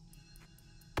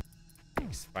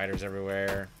 Spiders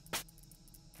everywhere.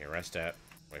 Okay, rest up.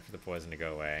 Wait for the poison to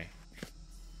go away.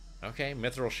 Okay,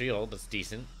 Mithril Shield. That's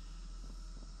decent.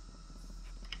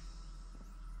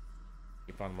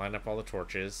 Keep on lining up all the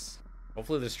torches.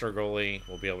 Hopefully the Strigoli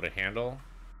will be able to handle.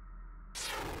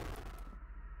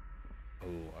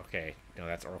 Ooh, okay. No,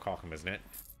 that's Orichalcum, isn't it?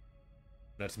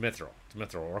 No, it's Mithril. It's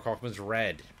Mithril. Orichalcum is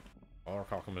red.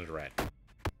 Orichalcum is red.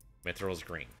 Mithril is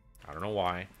green. I don't know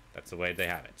why. That's the way they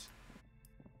have it.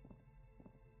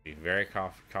 Be very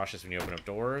cautious when you open up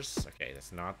doors. Okay,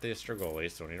 that's not the Strigoli,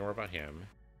 so don't need to worry about him.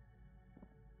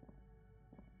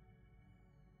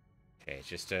 Okay, it's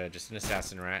just an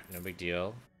assassin rat. No big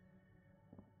deal.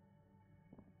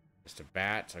 Just a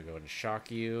bat, so I'll go ahead and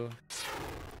shock you.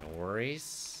 No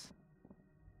worries.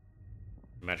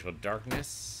 Magical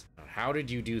darkness. Now, how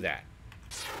did you do that?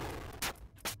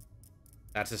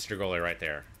 That's a Strigoli right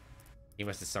there. He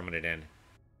must have summoned it in.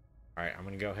 Alright, I'm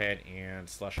gonna go ahead and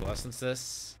Celestial Essence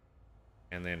this.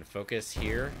 And then focus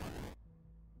here.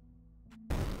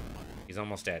 He's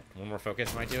almost dead. One more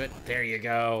focus might do it. There you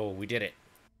go. We did it.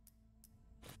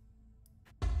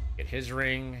 Get his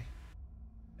ring.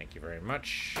 Thank you very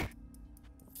much.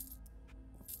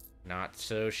 Not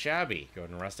so shabby. Go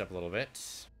ahead and rest up a little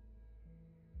bit.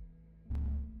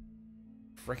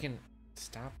 Frickin'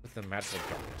 stop with the magical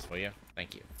darkness, will you?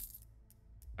 Thank you.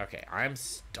 Okay, I'm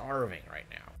starving right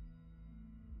now.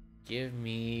 Give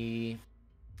me...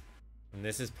 And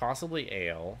this is possibly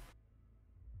ale.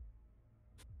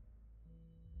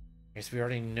 I guess we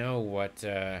already know what,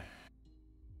 Yeah,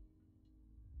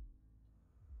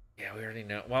 we already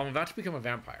know. Well, I'm about to become a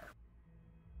vampire.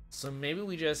 So maybe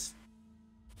we just...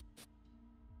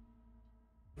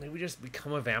 Maybe we just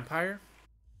become a vampire?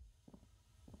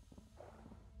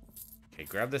 Okay,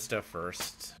 grab this stuff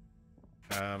first.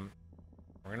 We're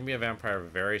gonna be a vampire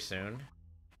very soon.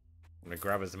 I'm gonna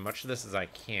grab as much of this as I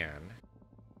can.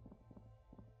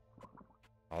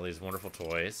 All these wonderful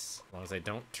toys. As long as I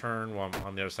don't turn while I'm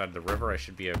on the other side of the river, I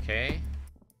should be okay.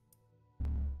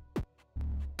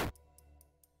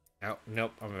 Oh,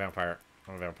 nope, I'm a vampire.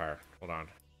 I'm a vampire. Hold on.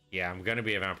 Yeah, I'm gonna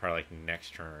be a vampire like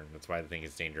next turn. That's why the thing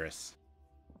is dangerous.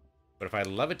 But if I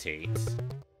levitate...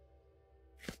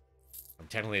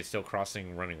 Technically it's still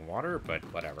crossing running water, but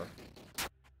whatever.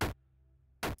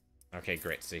 Okay,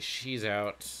 great. So she's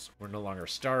out. We're no longer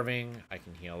starving. I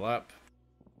can heal up.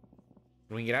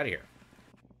 And we can get out of here.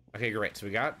 Okay, great. So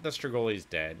we got the Strigoli's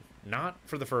dead. Not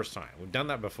for the first time. We've done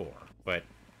that before, but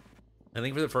I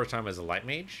think for the first time as a light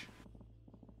mage.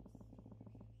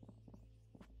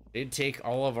 Did take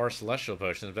all of our celestial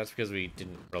potions, but that's because we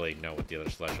didn't really know what the other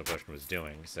celestial potion was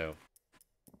doing, so...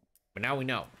 But now we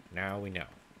know. Now we know.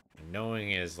 And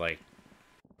knowing is like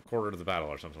a quarter to the battle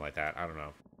or something like that. I don't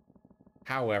know.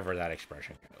 However that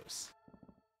expression goes.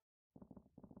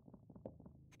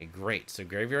 Okay, great. So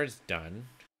Graveyard's done.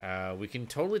 We can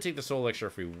totally take the Soul Elixir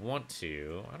if we want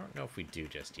to. I don't know if we do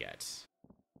just yet.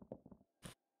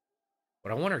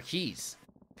 But I want our keys.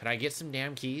 Can I get some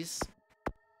damn keys?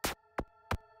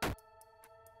 These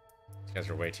guys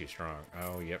are way too strong.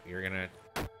 Oh, yep, you're gonna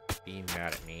be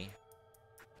mad at me.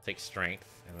 Take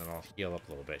strength, and then I'll heal up a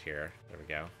little bit here. There we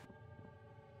go.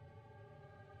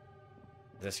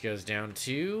 This goes down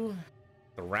to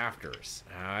the rafters.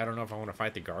 I don't know if I want to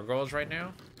fight the gargoyles right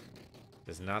now.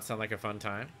 Does not sound like a fun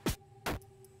time.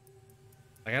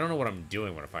 Like, I don't know what I'm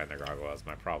doing when I fight the gargoyles,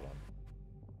 my problem.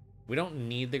 We don't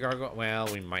need the gargoyles. Well,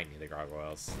 we might need the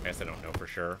gargoyles. I guess I don't know for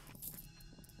sure.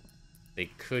 They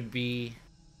could be...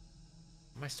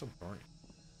 Am I still burning?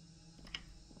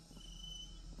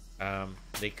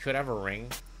 They could have a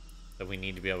ring that we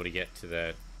need to be able to get to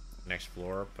the next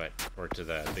floor, but or to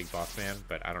the big boss man,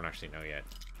 but I don't actually know yet.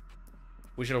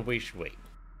 We should wait.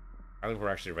 I don't think we're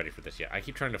actually ready for this yet. I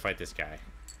keep trying to fight this guy.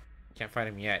 Can't fight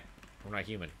him yet. We're not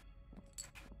human.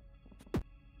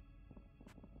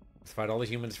 Let's fight all the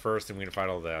humans first, and we're gonna fight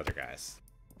all the other guys.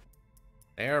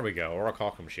 There we go.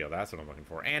 Orichalcum shield. That's what I'm looking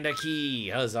for. And a key!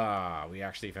 Huzzah! We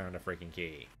actually found a freaking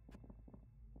key.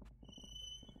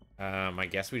 I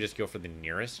guess we just go for the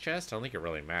nearest chest. I don't think it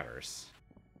really matters.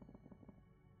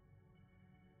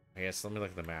 I guess let me look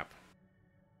at the map.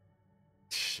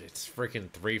 It's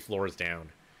freaking 3 floors down.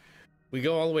 We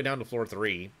go all the way down to floor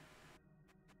 3.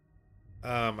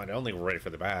 I don't think we're ready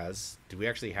for the Baz. Do we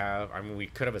actually have... I mean, we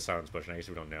could have a silence potion. I guess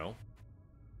we don't know.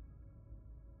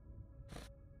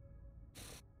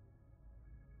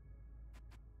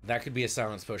 That could be a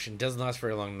silence potion. Doesn't last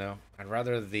very long, though. I'd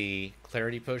rather the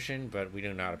clarity potion, but we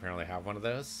do not apparently have one of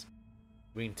those.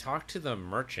 We can talk to the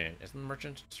merchant. Isn't the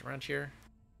merchant around here?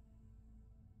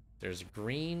 There's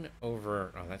green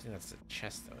over... Oh, I think that's a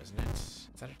chest, though, isn't it? Is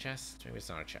that a chest? Maybe it's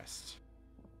not a chest.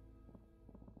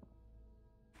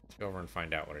 Let's go over and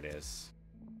find out what it is.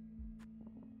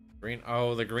 Green...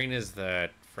 Oh, the green is the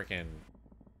freaking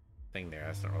thing there.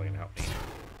 That's not really gonna help me.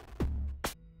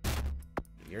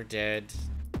 You're dead.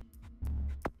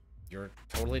 You're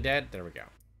totally dead? There we go.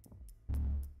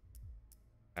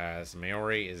 As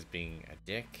Maori is being a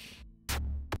dick.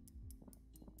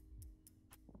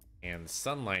 And the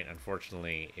sunlight,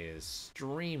 unfortunately, is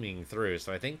streaming through.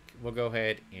 So I think we'll go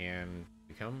ahead and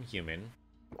become human.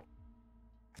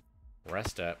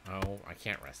 Rest up. Oh, I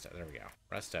can't rest up. There we go.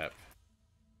 Rest up.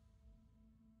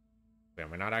 Wait,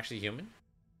 am I not actually human?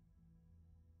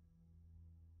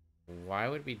 Why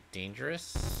would it be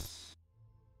dangerous?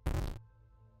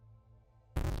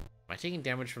 Am I taking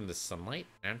damage from the sunlight?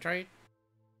 Antrite?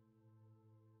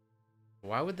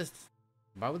 Why would the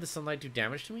sunlight do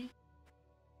damage to me?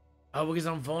 Oh, because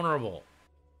I'm vulnerable.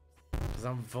 Because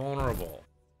I'm vulnerable.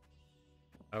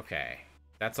 Okay.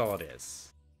 That's all it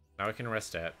is. Now I can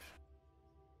rest up.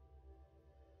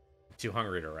 I'm too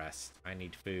hungry to rest. I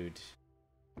need food.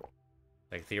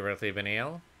 Like theoretically have an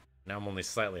ale? Now I'm only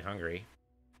slightly hungry.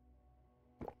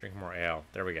 Drink more ale.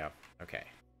 There we go. Okay.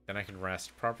 Then I can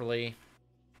rest properly.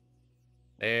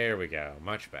 There we go.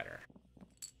 Much better.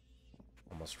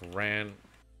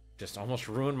 Just almost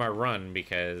ruined my run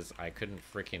because I couldn't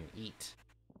freaking eat.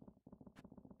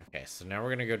 Okay, so now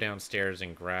we're gonna go downstairs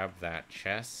and grab that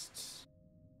chest.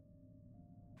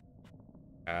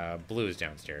 Blue is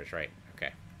downstairs, right? Okay.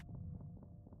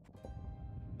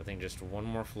 I think just one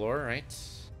more floor, right?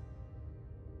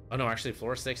 Oh no, actually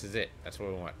floor 6 is it. That's what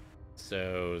we want.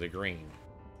 So the green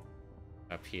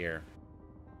up here.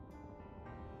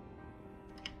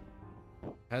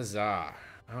 Huzzah.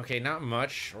 Okay, not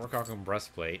much. Orcaculum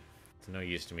breastplate. It's no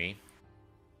use to me.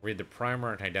 Read the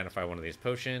primer and identify one of these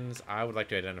potions. I would like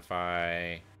to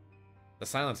identify the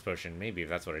silence potion, maybe, if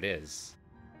that's what it is.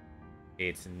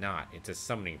 It's not. It's a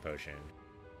summoning potion.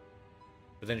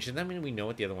 But then, should that mean we know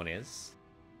what the other one is?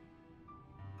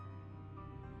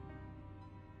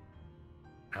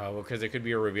 Oh, well, because it could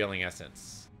be a revealing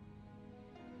essence.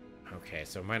 Okay,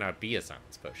 so it might not be a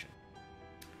silence potion.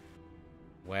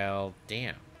 Well,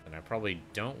 damn. And I probably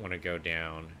don't want to go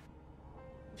down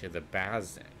to the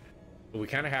Baz then. But we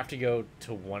kind of have to go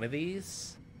to one of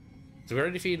these. So we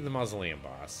already defeated the Mausoleum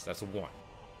boss. That's 1.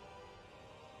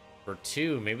 For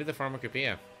 2, maybe the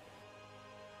Pharmacopoeia.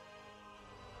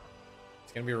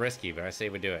 It's going to be risky, but I say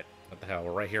we do it. What the hell?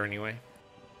 We're right here anyway.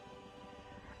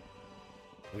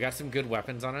 We got some good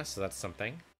weapons on us, so that's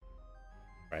something.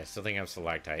 Right, I still think I'm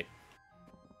stalactite.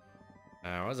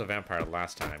 I was a vampire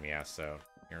last time, yeah, so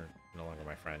you're no longer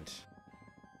my friend.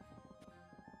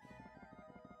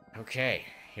 Okay,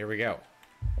 here we go.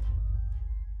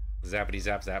 Zappity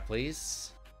zap zap,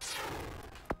 please.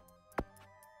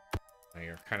 Now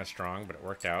you're kind of strong, but it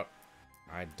worked out.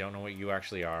 I don't know what you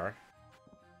actually are.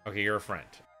 Okay, you're a friend.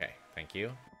 Okay, thank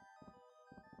you.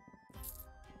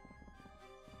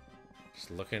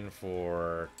 Just looking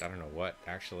for... I don't know what,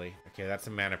 actually. Okay, that's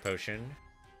a mana potion.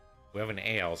 We have an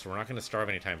ale, so we're not going to starve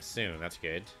anytime soon. That's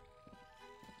good.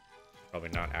 Probably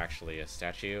not actually a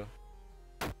statue.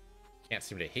 Can't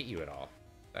seem to hit you at all.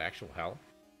 The actual hell.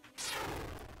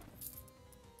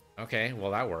 Okay,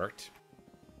 well that worked.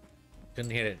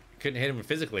 Couldn't hit him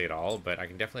physically at all, but I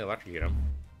can definitely electrocute him.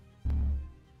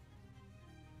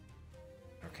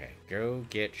 Okay, go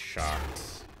get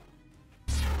shocked.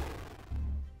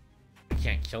 I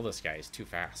can't kill this guy, he's too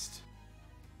fast.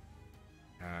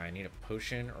 I need a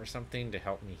potion or something to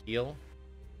help me heal.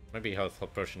 Might be a health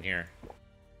potion here.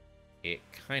 It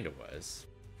kind of was.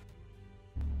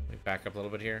 Let me back up a little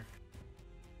bit here.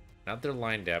 Now that they're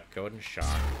lined up, go ahead and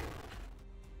shock.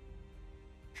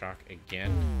 Shock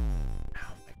again.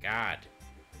 Oh my god.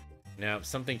 Now, if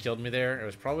something killed me there, it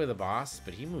was probably the boss,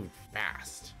 but he moved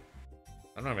fast.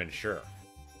 I'm not even sure.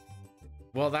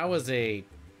 Well, that was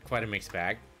quite a mixed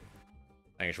bag.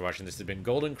 Thanks for watching. This has been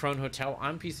Golden Krone Hotel.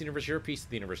 I'm Piece of the Universe, you're Piece of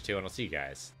the Universe too, and I'll see you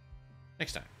guys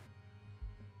next time.